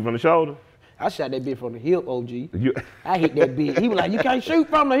supposed to shoot from the shoulder? I shot that bitch from the hip, OG. You. I hit that bitch. He was like, you can't shoot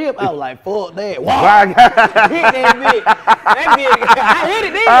from the hip. I was like, fuck that. Wow. Why? Hit that bitch. That bitch. I hit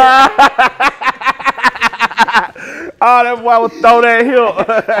it then. Oh, that boy would throw that hip.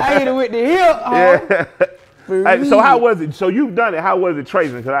 I hit it with the hip. Yeah. Hey, so how was it? So you've done it. How was it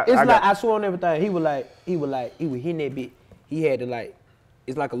tracing? Cause I swear on everything. He was hitting that bitch. He had to like,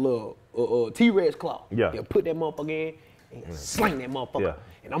 it's like a little T-Rex claw. Yeah. He'll put that motherfucker in and sling that motherfucker. Yeah.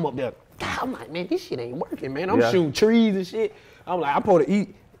 And I'm up there. I'm like, man, this shit ain't working, man. I'm shooting trees and shit. I'm like, I'm supposed to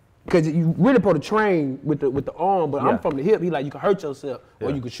eat. Cause you really supposed to train with the arm, but I'm from the hip. He like, you can hurt yourself, or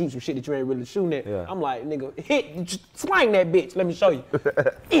you can shoot some shit that you ain't really shooting at. Yeah. I'm like, nigga, slang that bitch. Let me show you.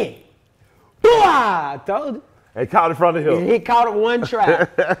 I told you. And caught it from the hip. He caught it one try.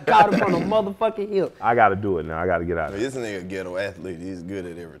 Caught it from the motherfucking hip. I gotta do it now. I gotta get out of This nigga ghetto athlete. He's good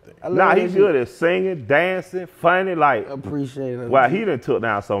at everything. Nah, he's good at singing, dancing, funny. Like, Appreciate it. wow, he done took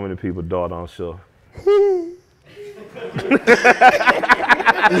down so many people, daughter, I'm sure.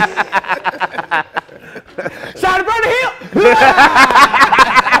 Shot it from the hip.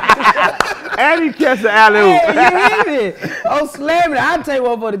 And he catch the alley-oop. Hey, you hear me? Oh, slamming it. I'll take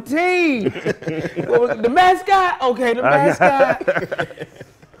one for the team. The mascot? Okay, the mascot.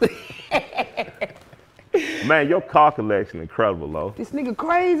 Man, your car collection incredible, Lo. This nigga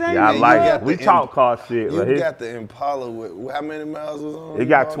crazy, ain't Yeah, I he? like got it. We the talk car shit. You But got the Impala with how many miles was on it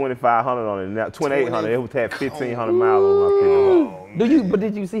got 2,500 on it now. 2,800. It was had 1,500 miles on my picture. But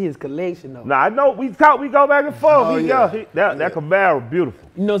did you see his collection though? Nah, I know we go back and forth. Oh, yeah. That Camaro, beautiful.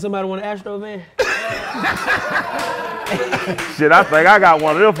 You know somebody want an Astro van? Shit, I think I got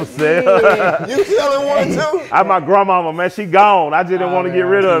one of them for sale. You selling one too? My grandmama, man, she gone. I just didn't want to get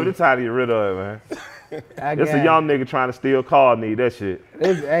rid of it. It's time to get rid of it, man. It's a young nigga trying to steal car, need that shit.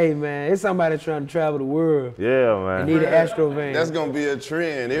 Hey man, it's somebody trying to travel the world. Yeah, man. Need an Astro van. That's gonna be a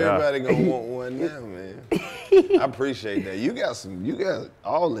trend. Everybody gonna want one now, man. I appreciate that. You got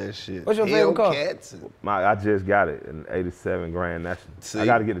all that shit. What's your favorite car? Hellcats and- I just got it in 87 Grand National. See? I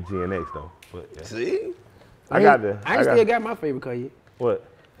got to get a GNX though. But, yeah. See? I got the. I ain't still got my favorite car yet. What?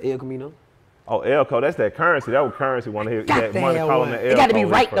 El Camino. Oh, Elco, that's that currency. That was currency one of his. That money Goddamn calling one. the It got to be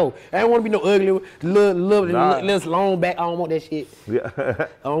Elco. right though. I don't want to be no ugly, little long back. I don't want that shit. Yeah. I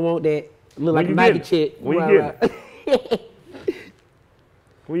don't want that. Look like a you Nike get chick. When you get it?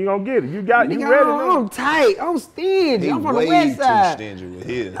 When you gonna get it? You got you Nigga, ready now? I'm tight. I'm stingy. He I'm from the way west too side. stingy with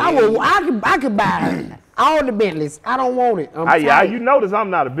his. I could buy all the Bentleys. I don't want it. I'm Yeah, tight. you notice I'm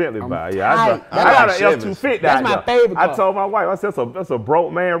not a Bentley buyer. Yeah, tight. I got an Chevys. F-250 That's out my there. favorite I car. told my wife, I said, that's a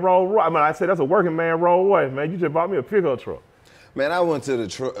broke man Rolls Royce. I mean, I said, that's a working man Rolls Royce, man. You just bought me a pickup truck. Man, I went to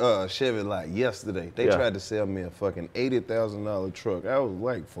the Chevy lot yesterday. They Yeah. tried to sell me a fucking $80,000 truck. I was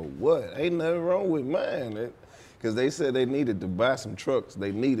like, for what? Ain't nothing wrong with mine. Because they said they needed to buy some trucks.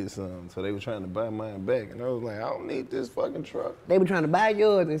 They needed some, so they were trying to buy mine back. And I was like, I don't need this fucking truck. They were trying to buy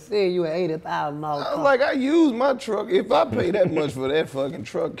yours and sell you an $80,000 I car. was like, I use my truck. If I pay that much for that fucking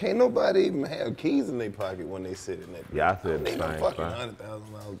truck, can't nobody even have keys in their pocket when they sit in that. Yeah, I said don't the need no same fucking thing.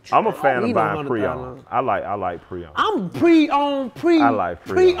 $100,000 truck. I'm a fan need of no buying pre-owned. $100,000. I like pre-owned. I'm pre-owned. I like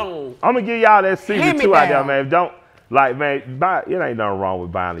pre-owned. I'm gonna give y'all that secret Hand me too out there, down. man. Don't man, buy. It ain't nothing wrong with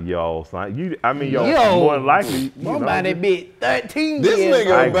buying a year old son. More than likely. I'm buying that bitch 13 This years.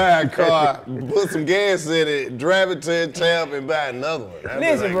 nigga old. buy a car, put some gas in it, drive it to a tab, and buy another one. I be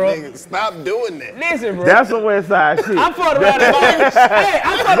Listen, like, bro. Nigga, stop doing that. Listen, bro. That's some West Side shit. I'm for the right about Hey,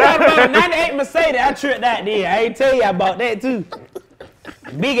 I'm for the right about a 98 Mercedes. I tripped out there. I ain't tell you about that too.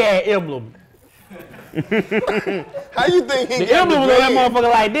 Big ass emblem. How you think he The got the emblem was on that van?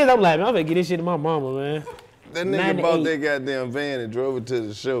 motherfucker like this. I'm like, man, I'm gonna get this shit to my mama, man. That nigga bought 98. that goddamn van and drove it to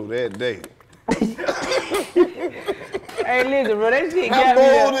the show that day. Hey, listen, bro, that shit How got me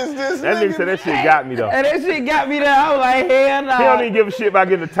bold there. is this That nigga said that shit got me though. And that shit got me there. I was like, hell nah. He don't even give a shit about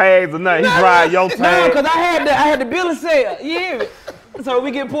getting the tags or nothing. He drive your No, tag. cause I had the bill of sale. You hear me? So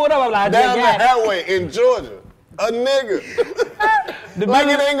we get pulled up. I'm like, I Down just the got it. highway in Georgia. A nigga. The Like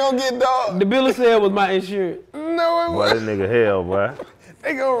bill it of- ain't gonna get dog. The bill of sale was my insurance. No, it Boy, wasn't. that nigga hell, boy.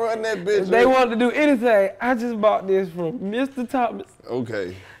 They gonna run that bitch. If they up. wanted to do anything, I just bought this from Mr. Thomas.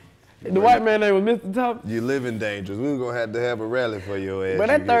 Okay. The white man name was Mr. Thomas. You living dangerous. We gonna have to have a rally for your ass. But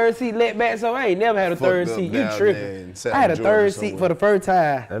that third seat let back, so I ain't never had a third up seat. You down there tripping. in South I had a Georgia third seat somewhere. for the first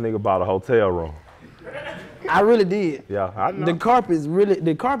time. That nigga bought a hotel room. I really did. Yeah, I know. The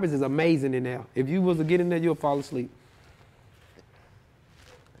carpets is amazing in there. If you was to get in there, you'll fall asleep.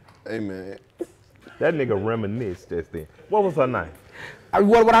 Hey, man. That nigga reminisced just then. What was her name?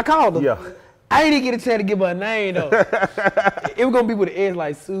 What I called her? Yeah. I ain't even get a chance to give her a name though. It was gonna be with an S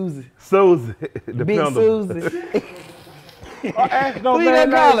like Susie. Susie. The Big pendulum. Susie. No Who you man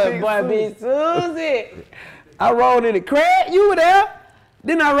gonna call her? named Boy, Big Big Susie. I rolled in it. Craig, you were there?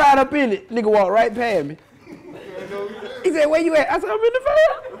 Then I ride up in it. Nigga walked right past me. He said, where you at? I said, I'm in the van.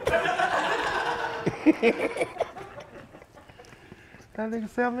 That nigga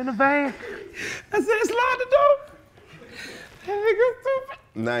said I'm in the van. I said, slide the door. That nigga stupid.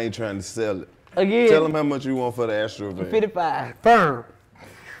 Now you trying to sell it. Again. Tell them how much you want for the Astro van. 55. Firm.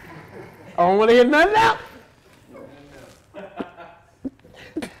 I don't want to hear nothing else.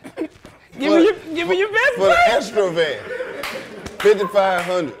 Give me your best For the price. Astro van.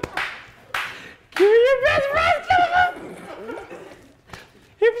 5,500. Give me your best price, Killer.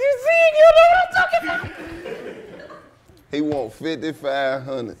 If you see it, you'll know what I'm talking about. He want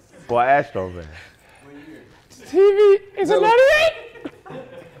 5,500. For Astro van. TV is a Tell 98.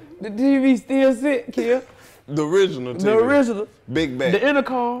 The TV still sit, Kill. The original TV. The original. Big back. The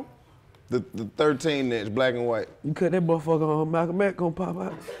intercom. The 13-inch black and white. You cut that motherfucker on, Malcolm X gonna pop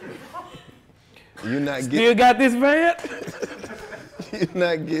out. You not Still got this van? You're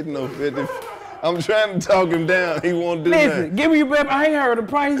not getting no 50. I'm trying to talk him down. He won't do Listen, nothing. give me your back. I ain't heard the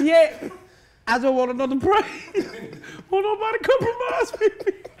price yet. I just want another price. Won't nobody compromise with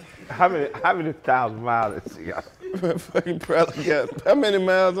me. How many thousand miles that she got? Fucking probably got how many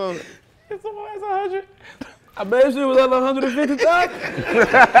miles on it? It's 100. I bet you it was under 150,000.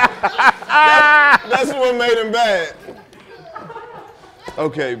 That's what made him bad.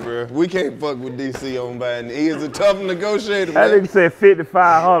 Okay, bro. We can't fuck with DC on buying. He is a tough negotiator, That man. nigga said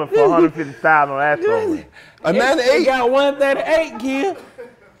 5,500 for 150,000 on Astro van. A It 98. got 138, kid.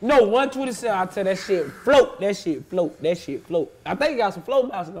 No, 127. I tell that shit float. That shit float. That shit float. I think it got some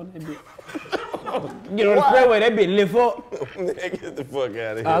float bounces on that bitch. Get on the freeway, that bitch lift up. Get the fuck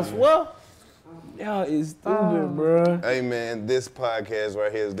out of here. I man. swear. Y'all is stupid, bro. Hey, man, this podcast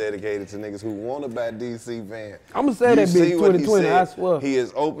right here is dedicated to niggas who want to buy DC van. I'm gonna say You that see bitch what he 2020, I said? swear. He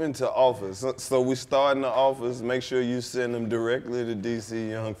is open to offers. So we starting the offers. Make sure you send them directly to DC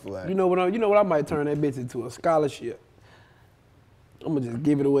Young Fly. You know what I might turn that bitch into a scholarship. I'm gonna just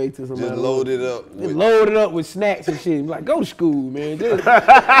give it away to somebody. Just load it up. Just load it up with snacks and shit. Be like, go to school, man. Just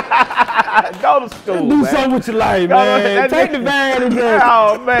Go to school, do man. something with your life, Go to- man. that Take nigga- the van and just.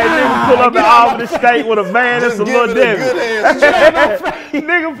 Oh man, nigga pull up to Albany State with a van. That's Just a give little it a good different. ass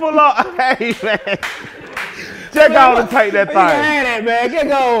Nigga pull up. Hey man, check out and take that You can thing. have that, man. Get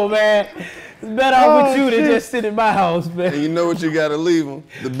going, man. It's better off with you than just sit in my house, And man. you know what you gotta leave them?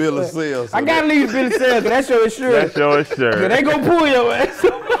 The bill of sale. So I gotta leave the bill of sale, 'cause that's your insurance. That's your Yeah, shirt. they gonna pull your ass.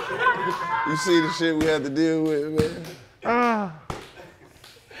 You see the shit we have to deal with, man?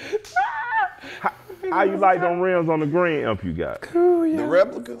 How you like them rims on the green ump you got? The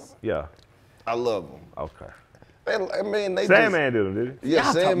replicas, Yeah. I love them. Okay. I mean, they Sandman did them, did he?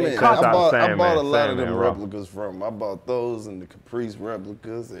 Yeah, Sandman. Shout out I bought a Sandman, lot of them Sandman Rock. replicas from. I bought those and the Caprice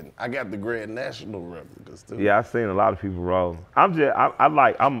replicas, and I got the Grand National replicas too. Yeah, I've seen a lot of people roll.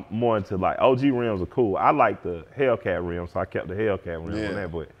 I'm more into like OG rims are cool. I like the Hellcat rims, so I kept the Hellcat rims Yeah. on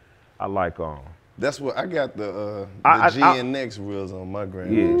that, but I like That's what I got the I- GNX wheels on my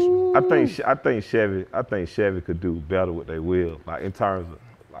Grand yeah. National. I think Chevy could do better with their wheels, like in terms of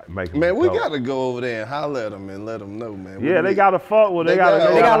like making. Man, them we dope. gotta go over there and holler at them and let them know, man. Yeah, they gotta fuck with. They got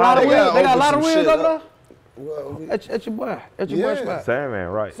They got a lot of They wheels. gotta They got a open lot of some wheels shit over there. up. Well, At your boy. At your Yeah. boy spot. Sandman,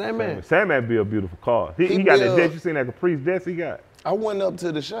 right? Sandman. Sandman be a beautiful car. He He got that build- jet. You seen that Caprice jet he got? I went up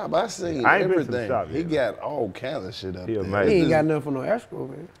to the shop. I seen I ain't been to the everything. shop He yet. got all kinds of shit up He there. amazing. He ain't got nothing for no Astro,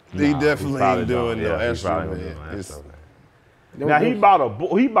 man. He Nah, definitely probably ain't doing don't. no Yeah, he extra, probably don't man. do no It's- extra, man. Now he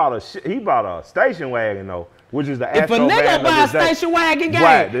bought a station wagon though, which is the If a Astro nigga van buy a of his day. station wagon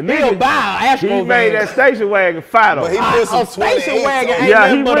Right, game, the he'll nigga- buy an Astro He made that station wagon fire though. But he put some a station 28s wagon on ain't it. Yeah,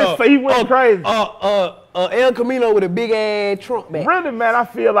 he nothing but he went crazy. El Camino with a big ass trunk back. Really, man, I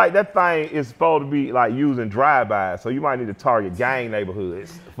feel like that thing is supposed to be like using drive-bys, so you might need to target gang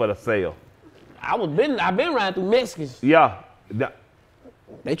neighborhoods for the sale. I've been riding through Mexicans. Yeah.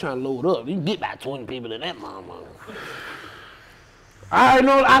 They trying to load up. You can get about 20 people in that motherfucker. I already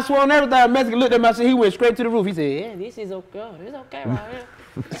know. I swear on everything. A Mexican looked at me. I said he went straight to the roof. He said, "Yeah, this is okay. It's okay right here."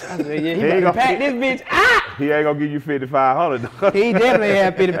 I said, "Yeah, he ain't about to gonna- pack this bitch out." He ain't gonna give you 5,500. He definitely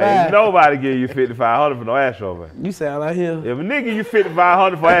had 55. Ain't nobody give you 5,500 for no Astro van. You sound like him. If a nigga you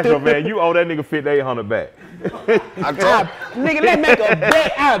 5,500 for Astro van, you owe that nigga 5,800 back. Nigga, let's make a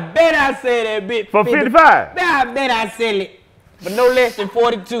bet. I bet I sell that bitch For 55? I bet I sell it for no less than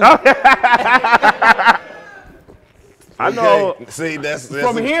 42. I know. See, that's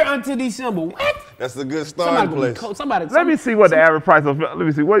From here until December. What? That's a good starting place. Let me see what the average price of. Let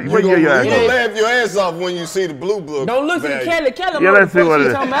me see what year you You at. gonna laugh your ass off when you see the blue book. Don't listen to Kelly. Kelly, Yeah, let's see what it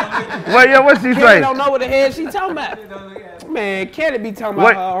is. talking about. Well, yeah, what she Kelly say? don't know what the hell she talking about. Man, Kelly be talking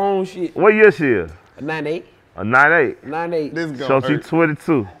about her own shit. What year she is? 98. A 98. 98. This So gonna she hurt.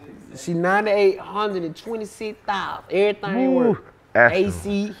 22. She 9,826,000. Everything Ooh, work. Astro.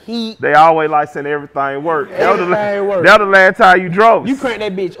 AC, heat. They always like saying everything work. Everything work. That was the last time you drove. You crank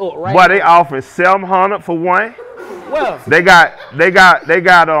that bitch up, right? Boy, they offering 700 for one. Well, They got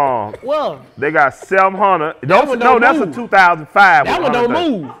 700. That one don't That's a move. 2005. that one don't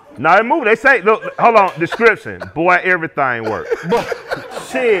move. No, it move. They say, look, hold on, description. Boy, everything work. But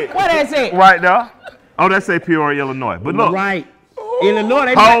Shit. what that say? Right there. Oh, that say Peoria, Illinois. But look, Right. Illinois,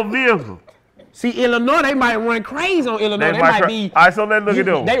 they whole might, vehicle. see Illinois, they might run crazy on Illinois. They might be. All right, so let's look at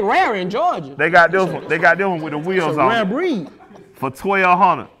them. They rare in Georgia. They got this one. They got this one with the wheels It's a on rare it breed. for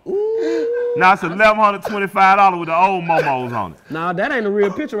 $1,200. Now it's $1,125 with the old momos on it. Nah, that ain't a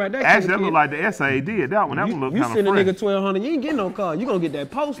real picture right there. Actually, that kid. look like the SA did that one. That one look You kind send a of nigga fresh. 1,200, you ain't getting no car. You gonna get that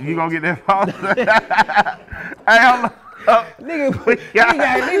poster. You gonna get that poster? Hey, hold on. Nigga,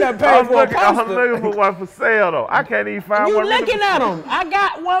 you got paid for a I'm poster. looking for one for sale though. I can't even find You one. looking at them? I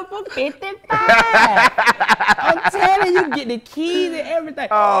got one for 55. I'm telling you, get the keys and everything.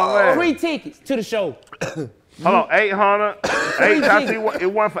 Oh, man. Free tickets to the show. Hold on, 800. I see one.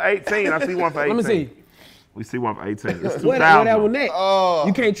 It one for 18. I see one for 18. Let me see. We see one for 18. It's Where that one 2,000. at?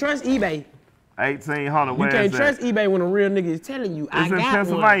 You can't trust eBay. 1,800. You Where can't is that? trust eBay when a real nigga is telling you, I It's in got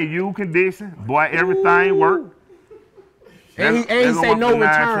Pennsylvania. You condition. Boy, everything work. And he That's say one no for 9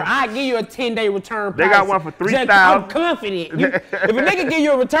 return. cents. I give you a 10-day return They policy. got one for Just, 3,000. I'm confident. If a nigga give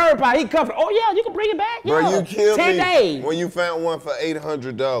you a return policy, he confident. Oh yeah, you can bring it back. Bro, Yeah. you killed 10 me days. when you found one for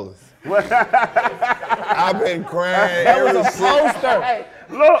 $800. I've been crying That ever was a since. poster.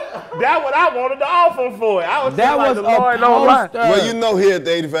 Look, that's what I wanted to offer for it. I was That saying, like, was the a Lord don't lie. poster. Well, you know, here at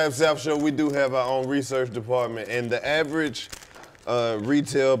the 85 South Show, we do have our own research department, and the average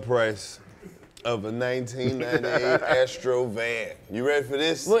retail price of a 1998 Astro van. You ready for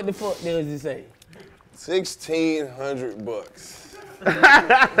this? What the fuck does it say? $1,600.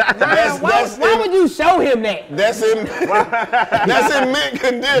 Why would you show him that? That's in mint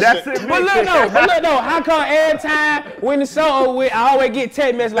condition. That's it. But look though, how come every time when the show over with, I always get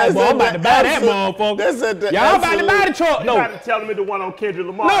text messages like, boy, I'm about to buy that motherfucker. That's at the Y'all about to buy the truck You though. got to tell me the one on Kendrick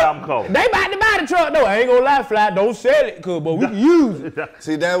Lamar Look, album cover. they about to buy the truck though. I ain't gonna lie, Fly, don't sell it, cause but we can use it.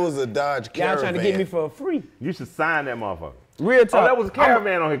 See, that was a Dodge Y'all Caravan. trying to get me for free. You should sign that motherfucker. Real talk. Oh, that was a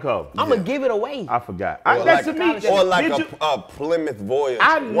caravan on his cover. I'm gonna give it away. I forgot. Or That's like, to me. or like Did you- a Plymouth Voyage.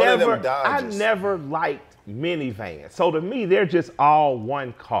 I one of them I Dodges. never liked minivans. So to me, they're just all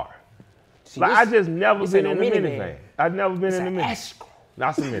one car. Like, this- I just never this been ain't in no the minivan. minivan. I've never been in the minivan. Astro.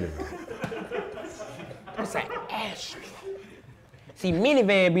 That's a minivan. It's an Astro. See,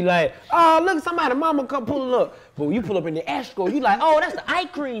 minivan be like, oh, look, somebody, mama come pulling up. But when you pull up in the Astro, you like, oh, that's the ice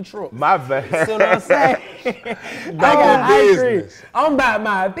cream truck. My bad. See what I'm saying? I got your ice cream. business. I'm about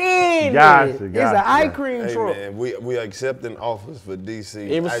my business. Gotcha, It's an gotcha. ice cream Hey truck. man, we are accepting offers for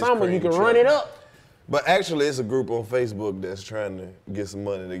DC. Every ice summer you cream can truck. run it up. But actually, it's a group on Facebook that's trying to get some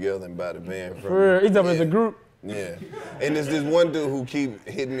money together and buy the van from For real, me. it's up as a group. Yeah, and there's this one dude who keep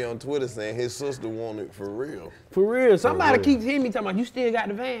hitting me on Twitter saying his sister wanted it for real. For real. Somebody real. keeps hitting me talking about, you still got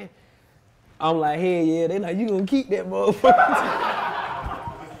the van? I'm like, hell yeah. They like, you gonna keep that motherfucker.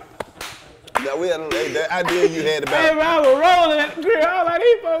 Now we had that idea you had Hey, about. bro, I was rolling at the crib. I was like,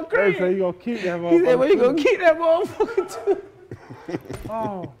 he fucking They crazy. say you gonna keep that He said, motherfucker. well, you gonna keep that motherfucker too.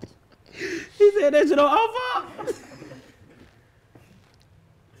 Oh. He said that shit on offer.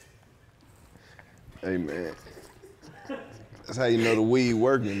 Hey man, that's how you know the weed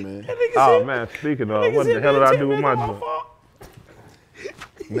working, man. Oh man, speaking of, what the hell did I do with my joint?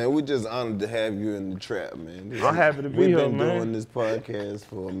 Man, we just honored to have you in the trap, man. I'm happy to be We've here, been man. doing this podcast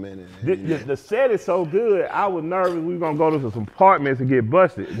for a minute. The set is so good. I was nervous we were gonna go to some apartments and get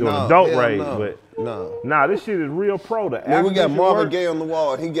busted doing No, a dope hell raid, no. but No. nah, this shit is real pro. The Man, we got acquisition Marvin work. Gaye on the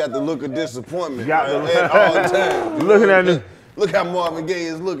wall. He got the look of disappointment Got the- at all times. Looking at me. Look how Marvin Gaye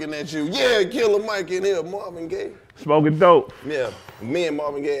is looking at you. Yeah, Killer Mike in here, Marvin Gaye. Smoking dope. Yeah, me and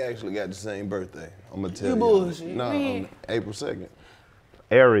Marvin Gaye actually got the same birthday. I'm gonna tell you. bullshit, No, man. April 2nd.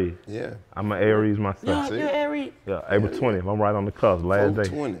 Aries. Yeah. I'm an Aries myself. See? You're Aries. Yeah, April 20th. I'm right on the cusp. Last day.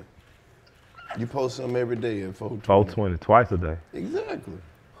 420. You post something every day at 420. 420, twice a day. Exactly.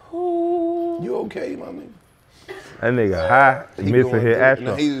 You okay, my nigga? That nigga high, missing his Astro.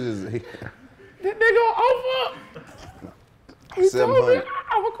 No, he just, That nigga offer. He told me 700.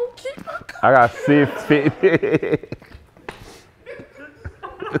 I was gonna keep my car. I got 650.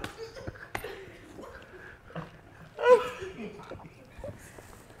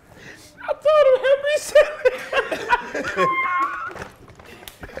 I told him help me sell it.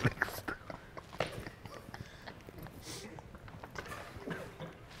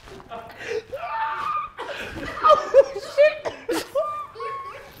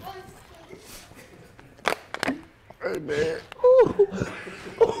 Hey, man.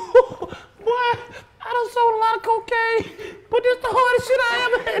 Boy, I done sold a lot of cocaine, but this the hardest shit I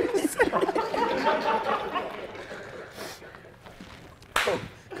ever had to sell.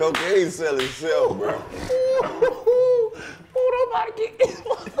 Cocaine sell itself, bro. Ooh, nobody get this.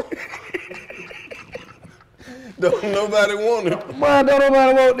 Don't nobody want it. Boy, don't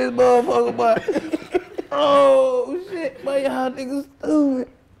nobody want this motherfucker, boy. Oh, shit, boy, y'all niggas stupid.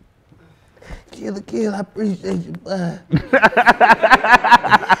 Kill, I appreciate you, boy.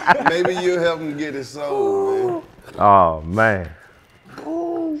 Maybe you'll help him get it sold, man. Oh, man.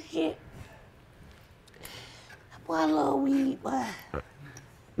 Oh, shit. Boy, I love weed, boy.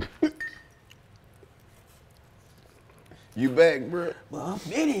 You back, bro? Well,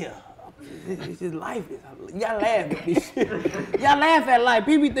 I'm in here. It's just life. Y'all laugh at this shit. Y'all laugh at life.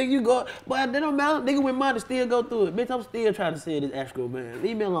 People think you go, but they don't matter. Nigga with money still go through it. Bitch, I'm still trying to sell this Astro, man.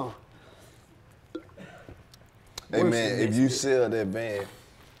 Leave me alone. Hey, man, if you sell that van,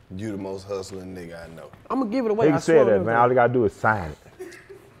 you the most hustling nigga I know. I'm gonna give it away. He I can say swear that, on man. All you gotta do is sign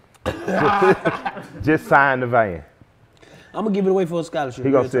it. Just sign the van. I'm gonna give it away for a scholarship.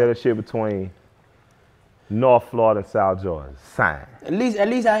 He gonna sell that shit between North Florida and South Georgia. Sign. At least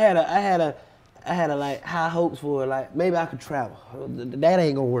I had a like high hopes for it. Like maybe I could travel. That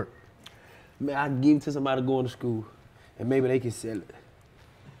ain't gonna work. Man, I can give it to somebody going to school, and maybe they can sell it.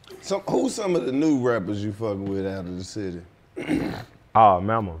 Who's some of the new rappers you fucking with out of the city? Oh,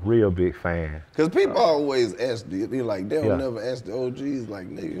 man, I'm a real big fan. Cause people always ask, they don't Yeah. never ask the OGs, like,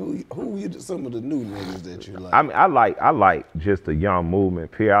 nigga, who you some of the new niggas that you like? I mean, I like just the young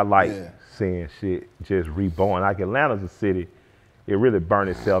movement, Pierre. I like Yeah. seeing shit just reborn. Like Atlanta's a city, it really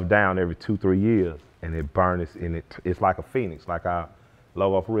burns itself down every 2-3 years, and it burns, and it's like a phoenix. Like our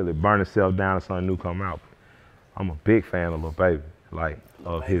logo really burn itself down and something new come out. I'm a big fan of Lil Baby, like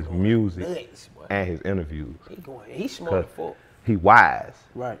of his music Nuts, boy. and his interviews. He's smart as fuck. He wise.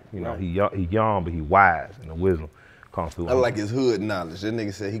 Right. You know, right. he young, but he wise, and the wisdom comes through. I like his hood knowledge. That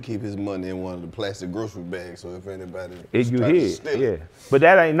nigga said he keep his money in one of the plastic grocery bags, so if anybody it. You try to hear, steal yeah. it, But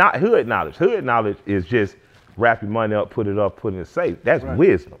that ain't not hood knowledge. Hood knowledge is just wrap your money up, put it in a safe. That's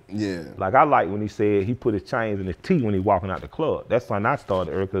wisdom. yeah. Like I like when he said he put his chains in his teeth when he walking out the club. That's something I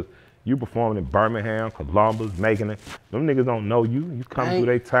started early because you performing in Birmingham, Columbus, Macon. Them niggas don't know you. You come through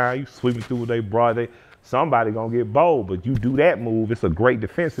their town, you sweeping through their broad. Somebody gonna get bold, but you do that move. It's a great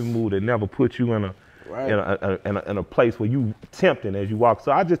defensive move that never puts you in a place where you tempting as you walk.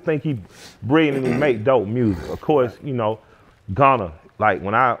 So I just think he brilliant and he make dope music. Of course, you know, Gunna. Like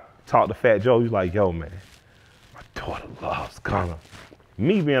when I talked to Fat Joe, he's like, "Yo, man, my daughter loves Gunna."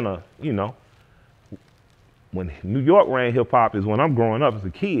 Me being when New York ran hip hop is when I'm growing up as a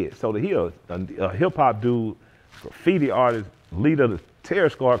kid. So to hear a hip hop dude, graffiti artist, leader of the Terror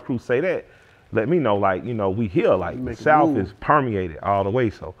Squad crew say that, let me know, like, you know, we here, like, the South is permeated all the way.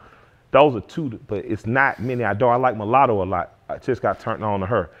 So those are two, but it's not many I do. I like Mulatto a lot. I just got turned on to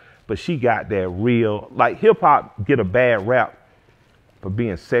her. But she got that real, like, hip hop get a bad rap for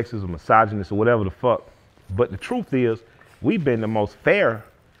being sexist or misogynist or whatever the fuck. But the truth is, we've been the most fair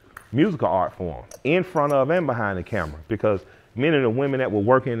musical art form in front of and behind the camera, because many of the women that were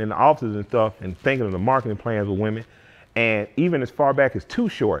working in the offices and stuff and thinking of the marketing plans with women, and even as far back as Too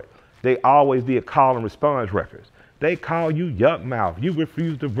Short, they always did call and response records. They call you yuck mouth. You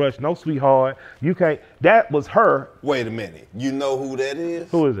refuse to brush, no sweetheart. You can't. That was her. Wait a minute. You know who that is?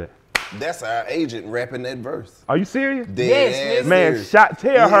 Who is that? That's our agent rapping that verse. Are you serious? Dead ass Man, serious.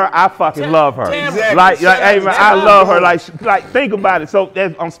 tell her I fucking love her. Exactly. Like, Shout hey out man, to I her. love her. Like, think about it. So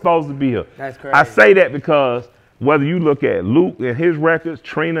I'm supposed to be here. That's crazy. I say that because whether you look at Luke and his records,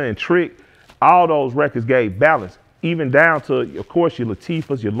 Trina and Trick, all those records gave balance. Even down to, of course, your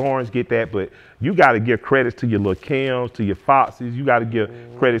Latifahs, your Lawrence get that, but you got to give credits to your Lil Kims, to your Foxes. You got to give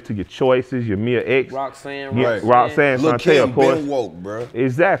credits to your Choices, your Mia X. Roxanne, Yeah, Roxanne, Lil' Shantae, Kim of course. been woke, bro.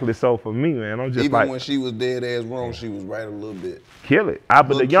 Exactly. So for me, man, I'm just Even like, when she was dead ass wrong, she was right a little bit. kill it. But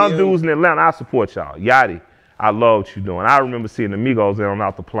the Lil' young Kim. dudes in Atlanta, I support y'all. Yachty, I love what you doing. I remember seeing the Migos there on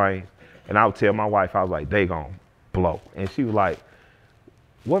Out the Plains, and I would tell my wife, I was like, they gon' blow. And she was like,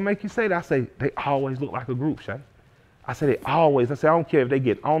 what make you say that? I say, they always look like a group, Shay. I said, they always. I said, I don't care if they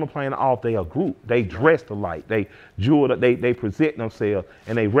get on the plane or off, they a group. They dressed alike. They jeweled, they present themselves,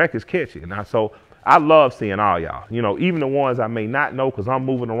 and they records catchy. And so I love seeing all y'all. You know, even the ones I may not know, because I'm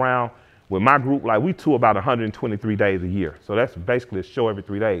moving around with my group. Like, we tour about 123 days a year. So that's basically a show every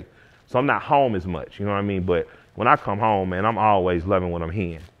 3 days. So I'm not home as much, you know what I mean? But when I come home, man, I'm always loving what I'm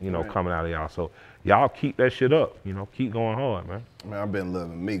hearing, you know, coming out of y'all. So y'all keep that shit up, you know, keep going hard, man. Man, I've been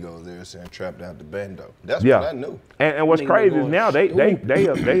loving Migos ever since Trapped Out the Bando. That's what I knew. And what's crazy is now they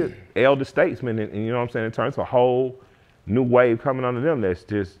elder statesmen, and you know what I'm saying, in terms of a whole new wave coming under them that's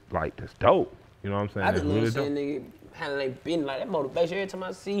just like, that's dope. You know what I'm saying? I just love seeing nigga handle they business like that motivation. Every time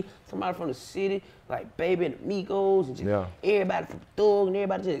I see somebody from the city, like Baby and the Migos, and just everybody from Thug and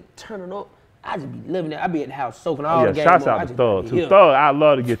everybody just turning up, I just be living that. I be at the house soaking all the game. Shouts out to Thug too. Thug, I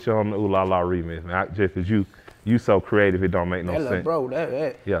love to get you on the Ooh La La remix, man. Just cause you so creative, it don't make no sense. Bro,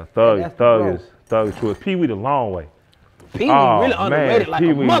 that. Yeah, Thug is true. Pee Wee the long way. Pee Wee really underrated like a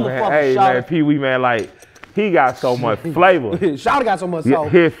motherfucker. Hey man, Pee Wee man, like he got so much flavor. Shawty got so much sauce.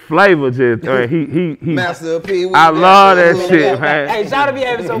 His flavor just, he Master of Pee Wee. I love that shit, man. Hey, Shawty be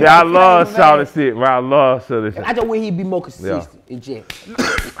having so much. Yeah, I love Shawty shit, man. I love Shawty shit. I just wish he'd be more consistent in jail.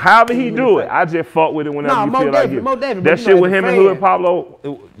 However he do it, I just fuck with it whenever you feel like it. That shit with him and Hood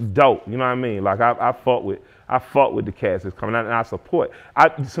Pablo, dope. You know what I mean? Like I fuck with the cats that's coming out, and I support.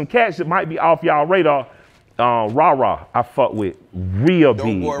 Some cats that might be off y'all radar. Rah, I fuck with real big.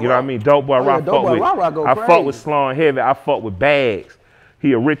 You know what I mean? Dope Boy Rah, I fuck with Sloan Heavy. I fuck with Bags.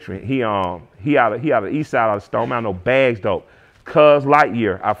 He a Richmond. He out of the east side of the Stone. I know Bags dope. Cuz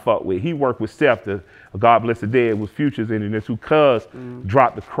Lightyear, I fuck with. He worked with Seth, God Bless the Dead, with Futures in this who Cuz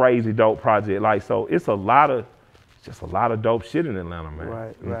dropped the crazy dope project. Like, so it's a lot of dope shit in Atlanta, man.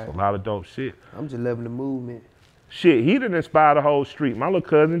 Right. It's a lot of dope shit. I'm just loving the movement. Shit, he done inspired the whole street. My little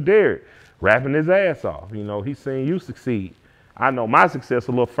cousin Derek, rapping his ass off. You know, he seen you succeed. I know my success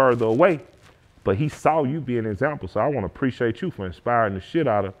a little further away, but he saw you be an example. So I want to appreciate you for inspiring the shit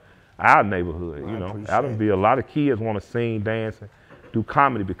out of our neighborhood. You know, I done be a lot of kids want to sing, dance, and do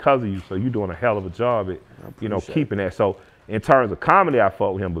comedy because of you. So you're doing a hell of a job at, you know, keeping that. So in terms of comedy, I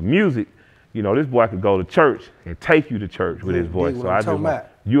fuck with him, but music, you know, this boy could go to church and take you to church with his voice. So I just,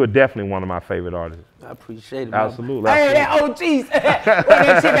 you are definitely one of my favorite artists. I appreciate it. Absolutely. Hey, that OG's. What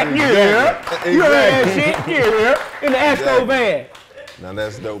that shit back here? You heard that shit? Yeah. In the Astro van. Now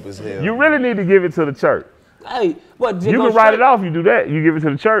that's dope as hell. You really need to give it to the church. Hey, what? You can write it off. You do that. You give it to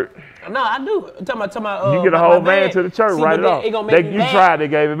the church. No, I do. Talking about, you get a whole van to the church, write it off. You tried, they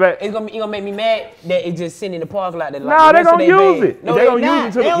gave it back. It's gonna make me mad that it's just sitting in the parking lot. No, they gonna use it. No, they gonna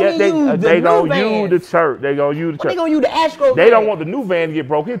use it to they gonna use the church. They gonna use the church. They gonna use the Astro. They don't want the new van to get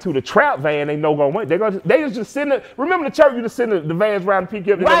broke into. The trap van, they know gonna win. They just send it. Remember the church? You just send the vans around and pick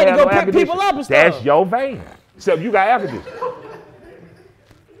you up. Right, to go pick people up and stuff. That's your van. Except you got air conditioning.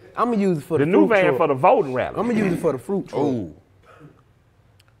 I'm gonna use it for the new van for the voting rally. I'm gonna use it for the fruit truck. Oh.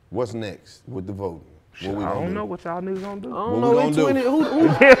 What's next with the voting? I don't know what y'all niggas gonna do. I don't know what we You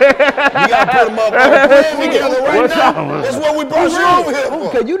gotta put them up on the plan together right now. That's what we brought you over here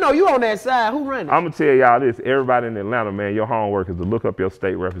for. Okay, you know you on that side. Who running? I'm gonna tell y'all this. Everybody in Atlanta, man, your homework is to look up your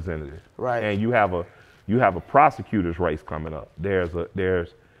state representative. Right. And you have a prosecutor's race coming up. There's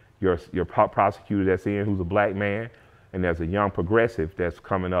your prosecutor that's in who's a black man, and there's a young progressive that's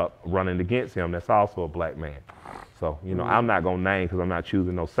coming up running against him that's also a black man. So, you know, I'm not gonna name because I'm not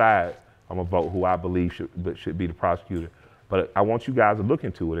choosing no sides. I'm gonna vote who I believe should be the prosecutor. But I want you guys to look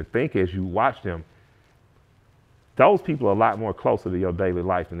into it and think as you watch them. Those people are a lot more closer to your daily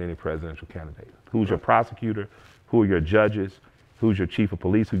life than any presidential candidate. Who's your prosecutor? Who are your judges? Who's your chief of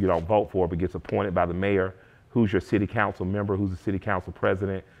police who you don't vote for but gets appointed by the mayor? Who's your city council member? Who's the city council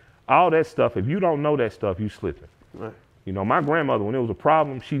president? All that stuff, if you don't know that stuff, you slipping. Right. You know, my grandmother, when there was a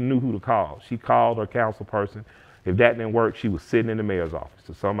problem, she knew who to call. She called her council person. If that didn't work, she was sitting in the mayor's office.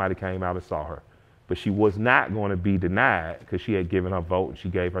 So somebody came out and saw her. But she was not going to be denied because she had given her vote and she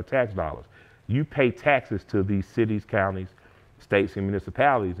gave her tax dollars. You pay taxes to these cities, counties, states, and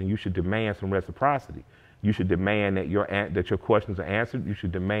municipalities, and you should demand some reciprocity. You should demand that your questions are answered. You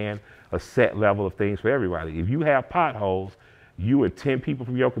should demand a set level of things for everybody. If you have potholes, you and 10 people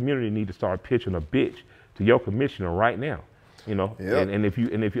from your community need to start pitching a bitch to your commissioner right now. You know, and if you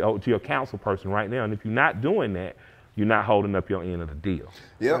to your council person right now, and if you're not doing that, you're not holding up your end of the deal.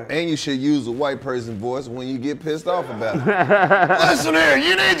 Yep, and you should use a white person voice when you get pissed off about it. Listen here,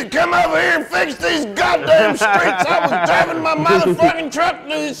 you need to come over here and fix these goddamn streets. I was driving my motherfucking truck through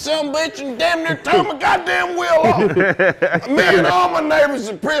this son bitch and damn near tore my goddamn wheel off. Me and all my neighbors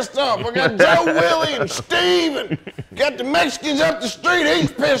are pissed off. I got Joe, Willie, and Steve, and Got the Mexicans up the street. He's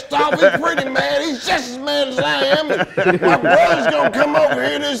pissed off. He's pretty mad. He's just as mad as I am. And my brother's gonna come over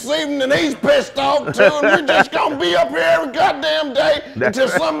here this evening and he's pissed off too. And we're just gonna be up here every goddamn day until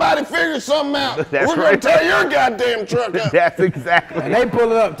somebody figures something out. We're gonna tear your goddamn truck up. That's exactly. And they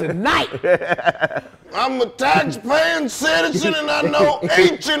pull it up tonight. I'm a tax-paying citizen and I know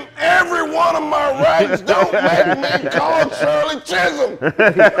each and every one of my rights. Don't make me call Shirley Chisholm.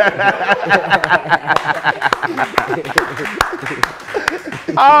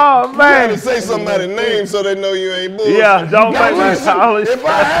 Oh You man. gotta say somebody's name so they know you ain't bullshit. Yeah, don't make me Listen, call it. if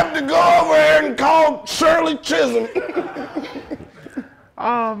I have to go over here and call Shirley Chisholm,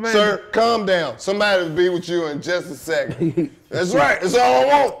 Oh man. sir, calm down. Somebody will be with you in just a second. That's right. That's all I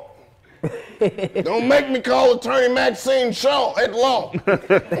want. Don't make me call Attorney Maxine Shaw at law. Can't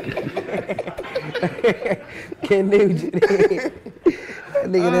nigga, that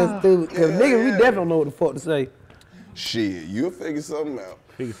nigga that's stupid. Cause nigga, we definitely don't know what the fuck to say. Shit, you'll figure something out.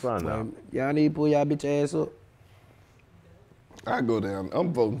 Figure something out. Y'all need to pull y'all bitch ass up. I go down.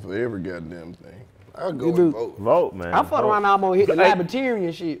 I'm voting for every goddamn thing. I'll go You do. and vote. Vote, man. I fuck around, I'm gonna hit the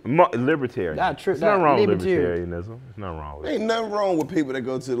libertarian shit. Libertarian. That trip- There's nothing that wrong with libertarian. libertarianism. There's nothing wrong with it. Ain't nothing wrong with people that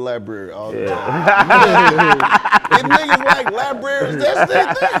go to the library all the time. If niggas like libraries, that's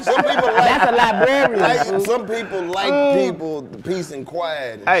their thing. Some people like, That's a librarian. some people like people, peace and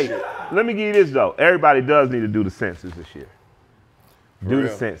quiet and Hey, shit. let me give you this though. Everybody does need to do the census this year. Do the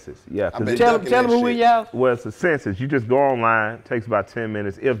real? census. Yeah. I 'cause been it- Tell ducking them that who we shit. y'all. well, it's a census. You just go online. Takes about 10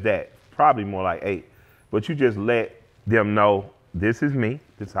 minutes, if that. Probably more like 8. But you just let them know this is me.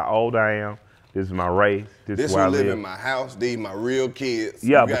 This is how old I am. This is my race. This This is where I who live live. in my house. These my real kids.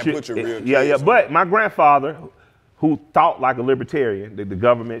 Yeah, you but gotta put your real kids yeah. on. But my grandfather, who thought like a libertarian, that the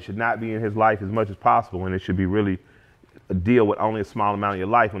government should not be in his life as much as possible, and it should be really deal with only a small amount of your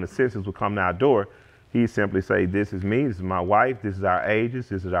life. When the census would come to our door, he simply say, "This is me. This is my wife. This is our ages.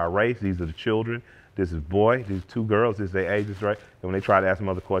 This is our race. These are the children. This is boy. These 2 girls. This is their ages, right?" And when they try to ask him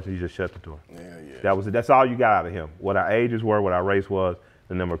other questions, he just shut the door. Yeah. That was it. That's all you got out of him. What our ages were, what our race was,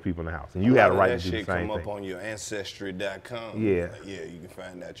 the number of people in the house, and you had a right to do the That shit same come thing. up on your Ancestry.com. Yeah. Like, yeah, you can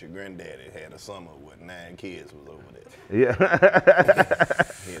find out your granddaddy had a summer with 9 kids was over there. Yeah.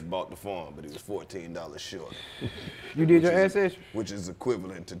 He had bought the farm, but he was $14 short, You did your ancestry? which is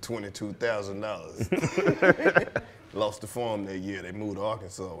equivalent to $22,000. Lost the farm that year. They moved to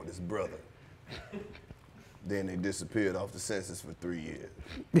Arkansas with his brother. Then they disappeared off the census for 3 years.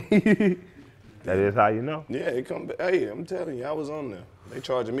 That is how you know. Yeah, it come back. Hey, I'm telling you, I was on there. They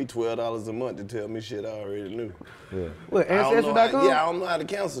charging me $12 a month to tell me shit I already knew. Yeah. What, I don't know how, ancestry.com? yeah, I don't know how to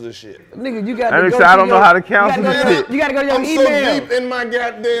cancel this shit. Nigga, you gotta I go didn't say to I don't know your- how to counsel you this gotta go to shit. your- You gotta go to your I'm email. so deep in my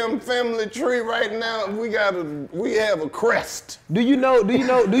goddamn family tree right now. We have a crest. Do you know who you is?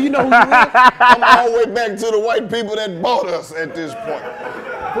 I'm all the way back to the white people that bought us at this point.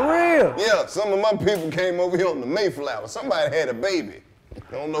 For real. Yeah, some of my people came over here on the Mayflower. Somebody had a baby.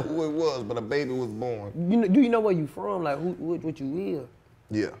 I don't know who it was, but a baby was born. Do you know where you from? Like what you is?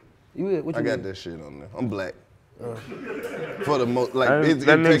 Yeah, You is? What you I got is? that shit on there. I'm black. For the most, like That it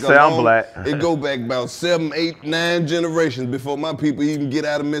nigga take a say I'm long- black. It go back about 7, 8, 9 generations before my people even get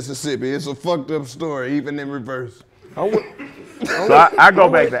out of Mississippi. It's a fucked up story, even in reverse. So I go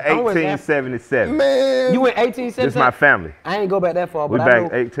back to I went back- 1877. Man, You went 1877? This is my family. I ain't go back that far, We but back I know.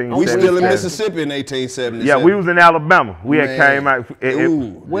 1877. we still in 77. Mississippi in 1877. Yeah, we was in Alabama. We had Man. came out.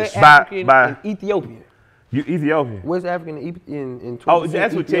 Ooh. West by African and Ethiopian. you Ethiopian. West African in Oh,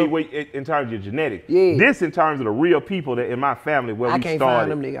 that's what tell you Ethiopia. in terms of your genetics. Yeah. This in terms of the real people that in my family where I we can't started.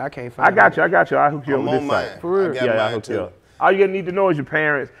 find them, nigga. I can't find I got you. I hook you up I'm with on this mine. site. For real? I got Yeah, I mine hook you too. up. All you need to know is your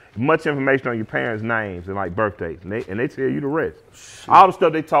parents, much information on your parents' names and like birthdays, and they tell you the rest. All the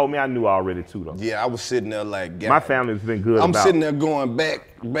stuff they told me, I knew already too though. Yeah, I was sitting there like, My family's been good. I'm about sitting there going back,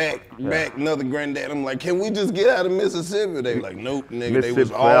 another granddad. I'm like, can we just get out of Mississippi? They like, nope, nigga, they was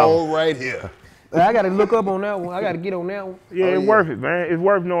Mississippi all right here. I gotta look up on that one. I gotta get on that one. Yeah, it's yeah. worth it, man. It's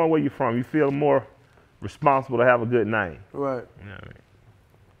worth knowing where you're from. You feel more responsible to have a good name. Right. You know what I mean?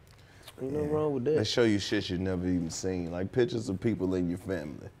 Ain't nothing wrong with They that. show you shit you never even seen, like pictures of people in your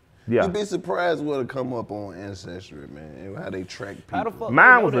family. Yeah. You'd be surprised what'll come up on Ancestry, man, and how they track people. How the fuck?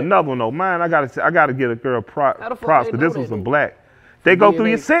 Mine they was know that? another one though. Mine, I gotta get a girl How the fuck props they because know this was that, some though? black. They go through DNA.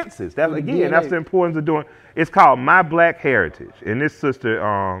 your census. That's Through the again, that's DNA. the importance of doing. It's called My Black Heritage, and this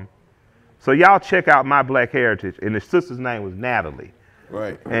sister, so y'all check out My Black Heritage, and the sister's name was Natalie,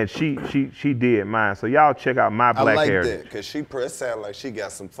 Right. and she did mine. So y'all check out My I Black like Heritage. that because she sound like she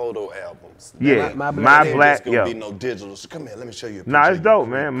got some photo albums. Yeah, My My Black Ain't Black, just gonna yeah. be no digital. So come here, let me show you a picture. Nah, it's of dope,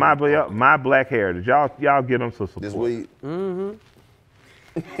 your man. grandpa. My Black Heritage. Y'all get them to support. This weed.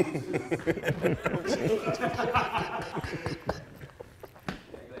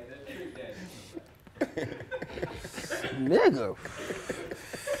 Nigga.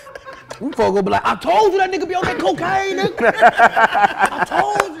 Them folk gonna be like, I told you that nigga be on that cocaine, nigga. I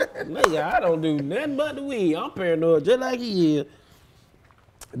told you. Nigga, I don't do nothing but the weed. I'm paranoid just like he is.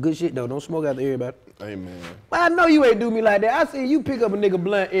 Good shit though, don't smoke after everybody. Hey man. But I know you ain't do me like that. I seen you pick up a nigga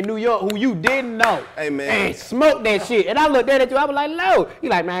blunt in New York who you didn't know. Hey man. And smoke that shit. And I looked at you, I was like, no. He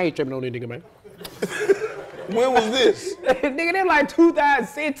like, man, I ain't tripping on that nigga, man. When was this? Nigga, that like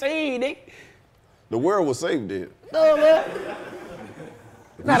 2016, nigga. The world was safe then. No, man.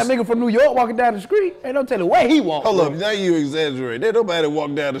 Not a nigga from New York walking down the street. Ain't no telling where he walked. Hold up, now you exaggerate. There nobody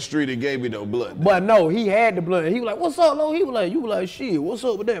walked down the street and gave me no blood. But no, he had the blunt. He was like, what's up, Lo? He was like, you was like, shit, what's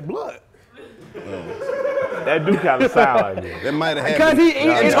up with that blunt? That do kind of sound like that. That might have Because happened.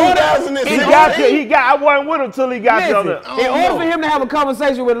 in order, I wasn't with him until he got you on the. in order for him to have a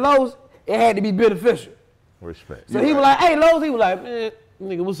conversation with Lowe's, it had to be beneficial. Respect. So he was like, hey, Lowe's, he was like, man,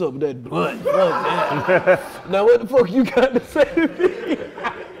 nigga, what's up with that blunt? Now what the fuck you got to say to me?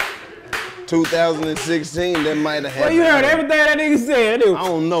 2016, that might have happened. Well, you heard everything that nigga said. I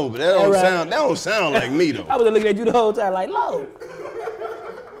don't know, but that don't sound like me though. I was looking at you the whole time like, Lowe's.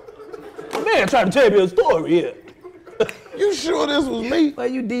 Man, trying to tell me a story here. You sure this was me? Well,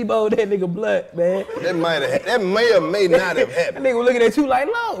 you deboed that nigga blunt, man. That may or may not have That happened. nigga was looking at you like,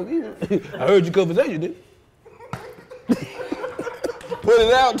 Lowe's. I heard your conversation, dude. Put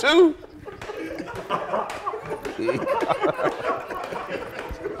it out too.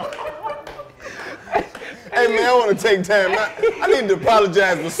 Hey man, I want to take time. I need to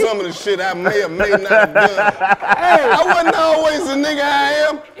apologize for some of the shit I may or may not have done. Hey, I wasn't always the nigga I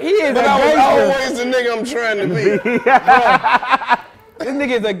am, but I was always the nigga I'm trying to be. This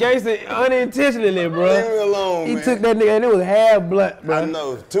nigga is a gangster unintentionally, bro. Leave me alone, He man. took that nigga and it was half blunt, bro. I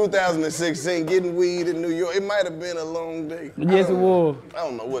know. 2016, getting weed in New York. It might have been a long day. Yes, it was. I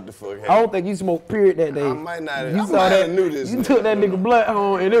don't know what the fuck happened. I don't think you smoked period that day. I might not have. You I saw might that. have knew this. You took that nigga blunt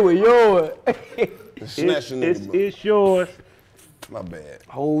home and it was yours. Snatching nigga, bro. It's yours. My bad.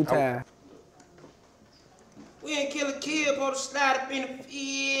 Whole time. We ain't kill a kid, supposed to slide up in the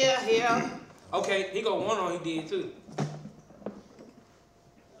field here. Okay, he got one on, he did too.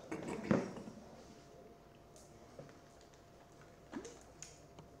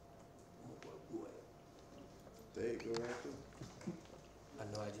 I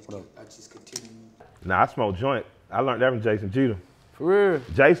know, I just continue. Nah, I smoke joint. I learned that from Jason Jeter. For real.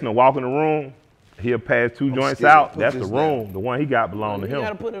 Jason will walk in the room, he'll pass two joints scared. out. Put That's the this room. down. The one he got belonged to You him.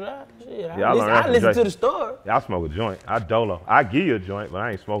 gotta put it out. Shit, Yeah, I learned that I from listen to Jason. the story. Yeah, I smoke a joint. I dolo. I give you a joint, but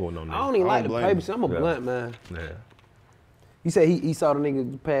I ain't smoking with no nigga. I don't even like the blame paper you. shit. I'm a Yeah. blunt, man. Yeah. You said he saw the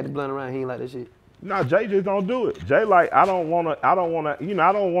nigga pass the blunt around, he ain't like that shit. No, Jay just don't do it. Jay like, I don't wanna, you know,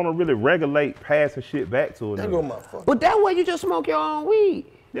 I don't wanna really regulate passing shit back to a There go nigga. my fuck. But that way you just smoke your own weed.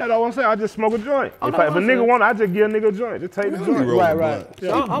 Yeah, that's what I'm saying. I just smoke a joint. Oh, if that's a what I'm nigga saying. want, I just give a nigga a joint. Just take the Man, joint. let me roll Right, the right. blunt. So Keep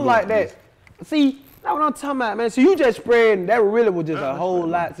the I'm blunt, like that. See, that's what I'm talking about, man. So you just spreading, that really was just a whole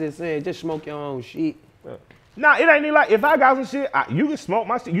lot just saying, just smoke your own shit. Nah, it ain't even like, if I got some shit, you can smoke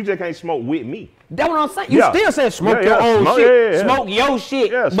my shit. You just can't smoke with me. That's what I'm saying. You Yeah. still saying smoke Yeah, your yeah. own Smoke- shit. yeah, yeah. Smoke your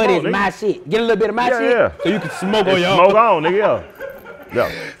shit, Yeah, but smoke, it's nigga. my shit. Get a little bit of my Yeah, shit yeah. so you can smoke on And your smoke own. on, nigga, yeah. Yeah.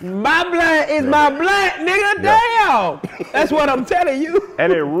 My blunt is my blunt, nigga. Damn. That's what I'm telling you.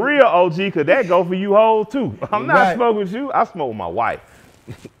 And it real OG, cause that go for you hoes too. I'm not Right. smoking with you. I smoke with my wife.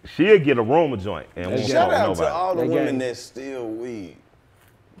 She'll get a room of joint and won't smoke Shout with out nobody. to all the That women gang. that steal weed.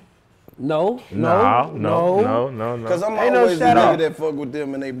 No. Cause I'm Ain't no always the shout nigga out. that fuck with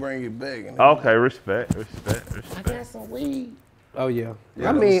them and they bring it back. And Okay, respect. Oh yeah. Yeah,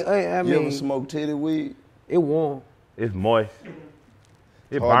 I mean, you ever mean, smoke titty weed? it warm. It's moist.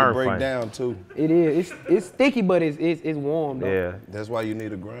 It Hard to burn break funny. down too. It is. It's sticky, but it's warm though. Yeah. That's why you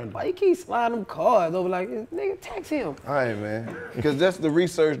need a grinder. Why you keep sliding them cards over like, nigga, text him. All right, man. Because that's the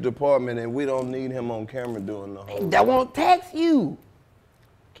research department, and we don't need him on camera doing the whole. That won't text you.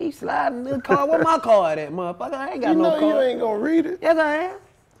 Keep sliding the card. Where my card at, motherfucker? I ain't got You no know card. you ain't gonna read it. Yes, I am.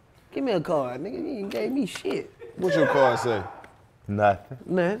 Give me a card, nigga. You ain't gave me shit. What's your card say? Nothing.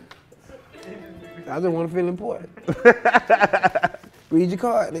 Man. I just want to feel important. Read your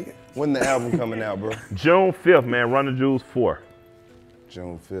card, nigga. When the album coming out, bro? June 5th, man. Run the Jewels 4.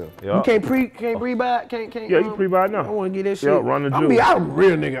 June 5th. Yeah. You can't pre-buy, can't. Yeah, you pre-buy now. I want to get that shit. Yeah, Run the I'm Jewels. I'm a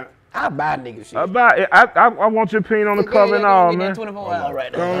real nigga. I buy nigga shit. I want your opinion on the cover and all, man. 24 hours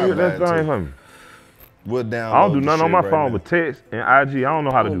right Go now. on, get that buy it thing too. for me. We'll download I don't do the nothing on shit my right phone now. but text and IG. I don't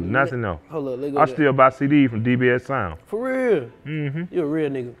know how to do nothing else. Hold up, let go. I still buy CD from DBS Sound. For real. Mm-hmm. You a real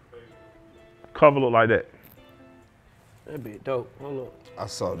nigga. Cover look like that. That bit dope. Hold up. I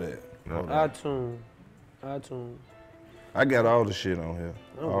saw that. iTunes. I got all the shit on here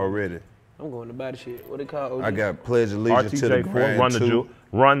already. I'm going to buy the shit. What they call OG? I got Pledge Allegiance to the RTJ 4, Grind 2,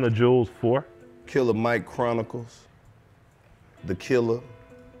 Run the Jewels 4. Killer Mike Chronicles, The Killer.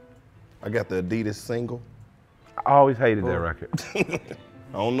 I got the Adidas single. I always hated that record.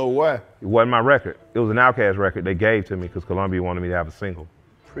 I don't know why. It wasn't my record. It was an Outkast record they gave to me because Columbia wanted me to have a single.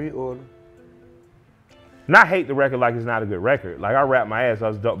 Pre-order. Not hate the record like it's not a good record. Like I rapped my ass, I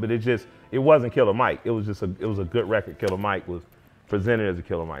was dope, but it wasn't Killer Mike. It was a good record. Killer Mike was presented as a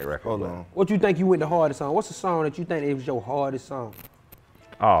Killer Mike record. Hold on. What you think you went the hardest on? What's the song that you think it was your hardest song?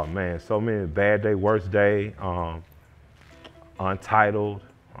 Oh man, so many. Bad Day, Worst Day, Untitled,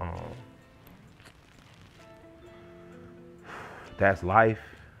 That's Life,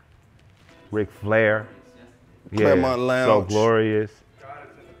 Ric Flair, Claremont Lounge. So Glorious.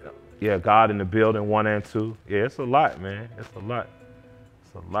 Yeah, God in the Building 1 and 2. Yeah, it's a lot, man. It's a lot.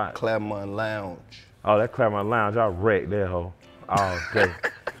 It's a lot. Claremont Lounge. Oh, that Claremont Lounge, I wrecked that hoe all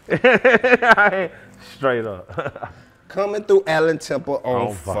day. Straight up. Coming through Allen Temple on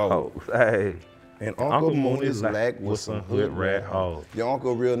On foe. folks. Hey. And Uncle Mooney's Lack lack with some hood rat hoes. Your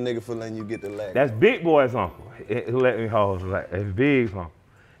uncle a real nigga for letting you get the lack. That's Big Boy's uncle. Who let me hold like that's Big's uncle.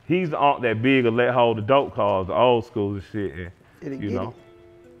 He's the uncle that Big will let hold the dope cars, the old school and shit. And, you know,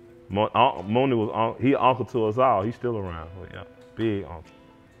 Mooney was he uncle to us all. He's still around. Yeah, Big uncle.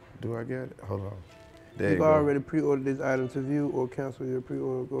 Do I get it? Hold on. There You've you go. already pre-ordered this item to view or cancel your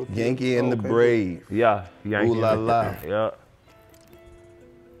pre-order. Go to Yankee and the okay. Brave. Yeah, Yankee. Ooh la la. Yeah.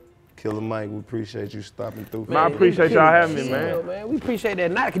 Killer Mike, we appreciate you stopping through. Man, I appreciate y'all having me, man. Man, we appreciate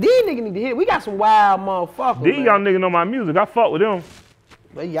that night. Cause these niggas need to hear. We got some wild motherfuckers. These young niggas know my music. I fuck with them.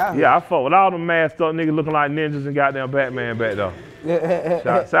 But y'all. Yeah, I fuck with all them masked up niggas looking like ninjas and goddamn Batman back there.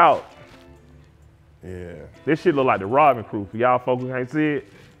 Shots out. Yeah. This shit look like the Robin Crew. For y'all folks who can't see it,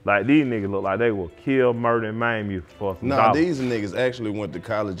 like these niggas look like they will kill, murder, and maim you for some Nah, dollars. these niggas actually went to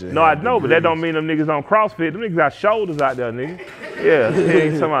college. And No, I had know, but that degrees. don't mean them niggas on CrossFit. Them niggas got shoulders out there, nigga. Yeah, they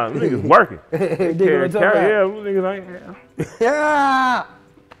ain't talking about them niggas working. Dig Yeah, what I'm talking yeah, them niggas ain't. Yeah.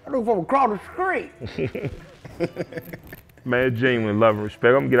 I look from across the street. Man, genuine love and respect.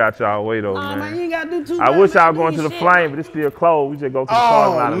 I'm gonna get out y'all way though, Man, man. you ain't gotta do too I much. wish y'all man. going Do to the your Flame, shit. but it's still closed. We just go to the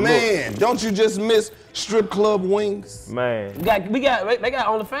parking lot Oh and man, don't you just miss strip club wings? look. Man. They got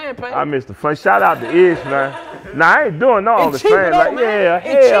on the fan page. I missed the fun. Shout out to Ish, man. Nah, I ain't doing no on the cheap fan. though, Like, man. yeah,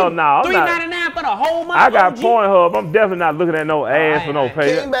 It's hell cheap. no. I'm not. $3.99 for the whole month. I got OG. Pornhub. I'm definitely not looking at no ass for no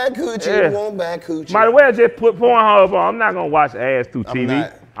pay. Came back coochie, Yeah. won't back coochie. Might as well just put Pornhub on. I'm not gonna watch ass through TV.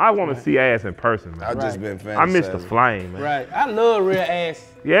 not. I want to see ass in person, man. I've just been fantasizing. I miss the flame, man. Right. I love real ass.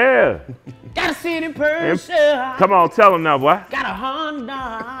 Yeah. Gotta see it in person. Come on, tell them now, boy. Got a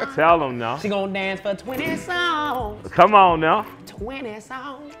Honda. Tell them now. She gonna dance for 20 songs. Come on now. 20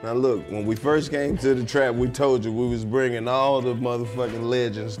 songs. Now look, when we first came to the trap, we told you we was bringing all the motherfucking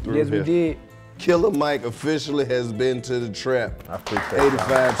legends through Yes, here. we did. Killer Mike officially has been to the trap. I appreciate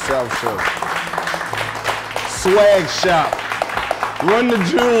 85 South Show. Swag Shop. Run the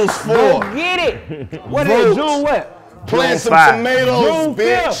Jewels 4. Go get it. What Vote. is it? June what? Plant June some 5. tomatoes, June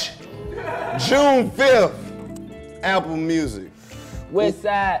bitch. June 5th. Apple Music. West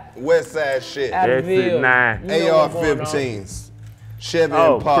Side. West Side shit. Advil. Exit 9. You know what's going on. AR-15s. Chevy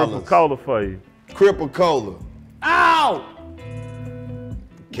Oh, Triple Impalas. Cola for you. Cripple Cola. Oh!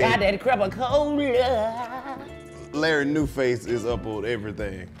 King- Got that crapper cola. Larry Newface is up on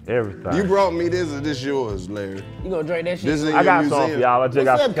everything. Everything. You brought me this, or this yours, Larry? You gonna drink that shit? This is in I your got museum. some for y'all. I just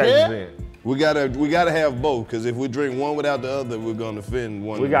got What's some up, cases kid? in. We gotta have both, because if we drink one without the other, we're gonna offend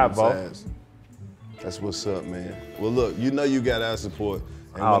one We of got them both. sides. That's what's up, man. Well, look, you know you got our support.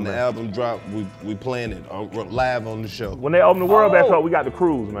 And Oh, when the man. album drop, we playing it live on the show. When they open the world back Oh. up, we got the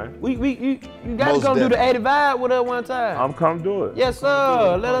cruise, man. You gotta Most come do the definitely. 80s vibe with us one time. I'm come do it. Yes,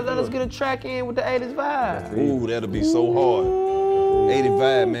 sir. Let us get a track in with the 80s vibe. Ooh, that'll be so hard.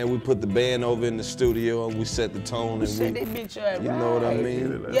 85, man. We put the band over in the studio and we set the tone Set and that bitch up. we, you know what I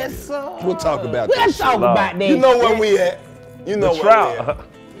mean? Yes, sir. We'll talk about We'll that talk shit. about that. You know where shit. we at. You know The where we trout. at.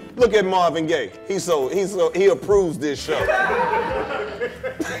 Look at Marvin Gaye. He approves this show.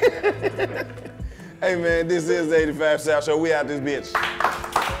 Hey man, this is the 85 South Show. We out this bitch.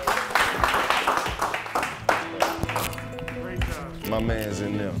 My man's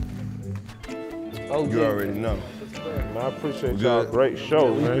in there. Oh, You already know. Man, I appreciate We y'all. good. Great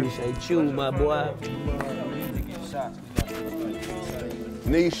show, We man. appreciate you, my boy.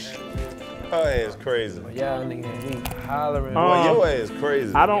 Niche. Her ass crazy. Y'all niggas be hollering. Boy, your ass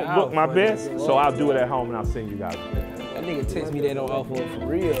crazy. I don't Y'all book my funny best, as so I'll do it at home and I'll send you guys. That nigga text me they don't offer it for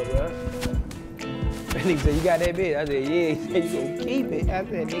real, bro. And he said, you got that bitch? I said, yeah. He said, you gonna keep it. I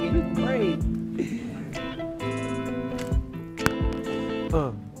said, nigga, you crazy.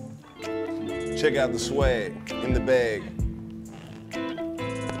 Check out the swag in the bag.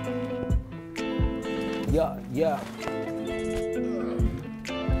 Yeah, yeah.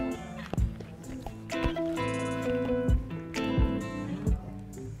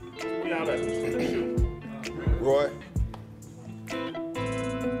 Roy?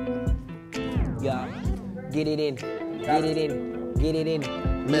 Yeah. Get it in. Get it in. Get it in.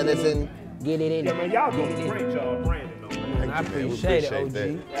 Medicine. Get it in. Yeah, man, y'all doing a great job branding, though, man. I appreciate it, OG.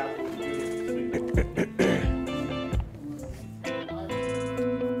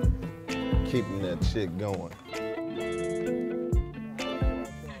 Keeping that shit going.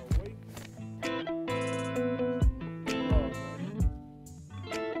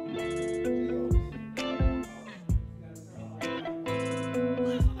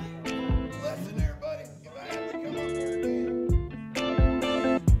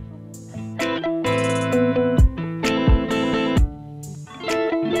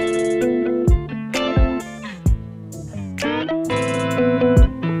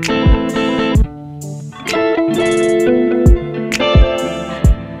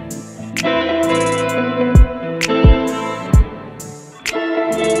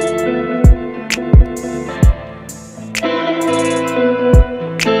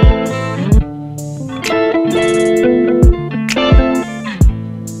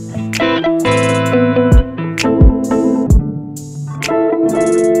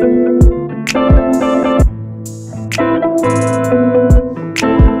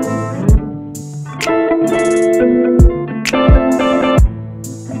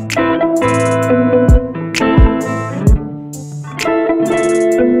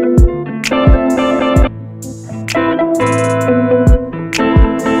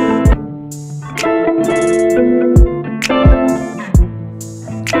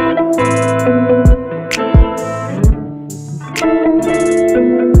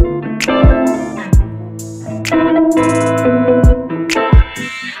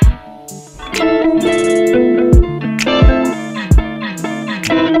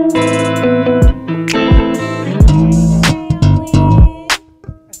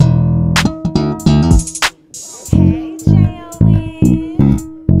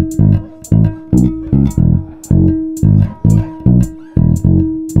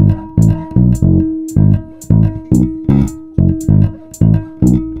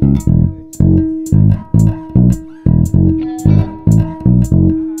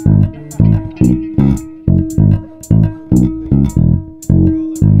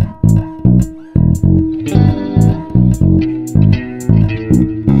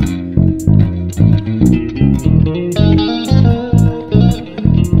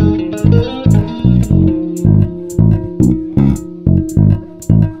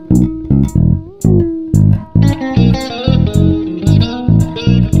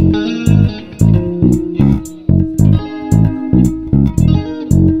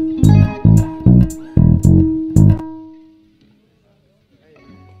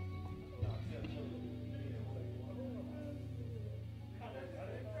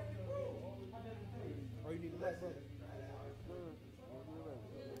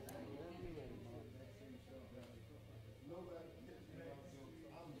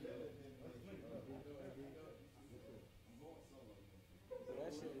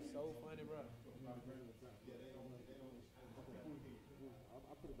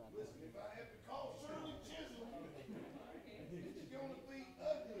 I put it back.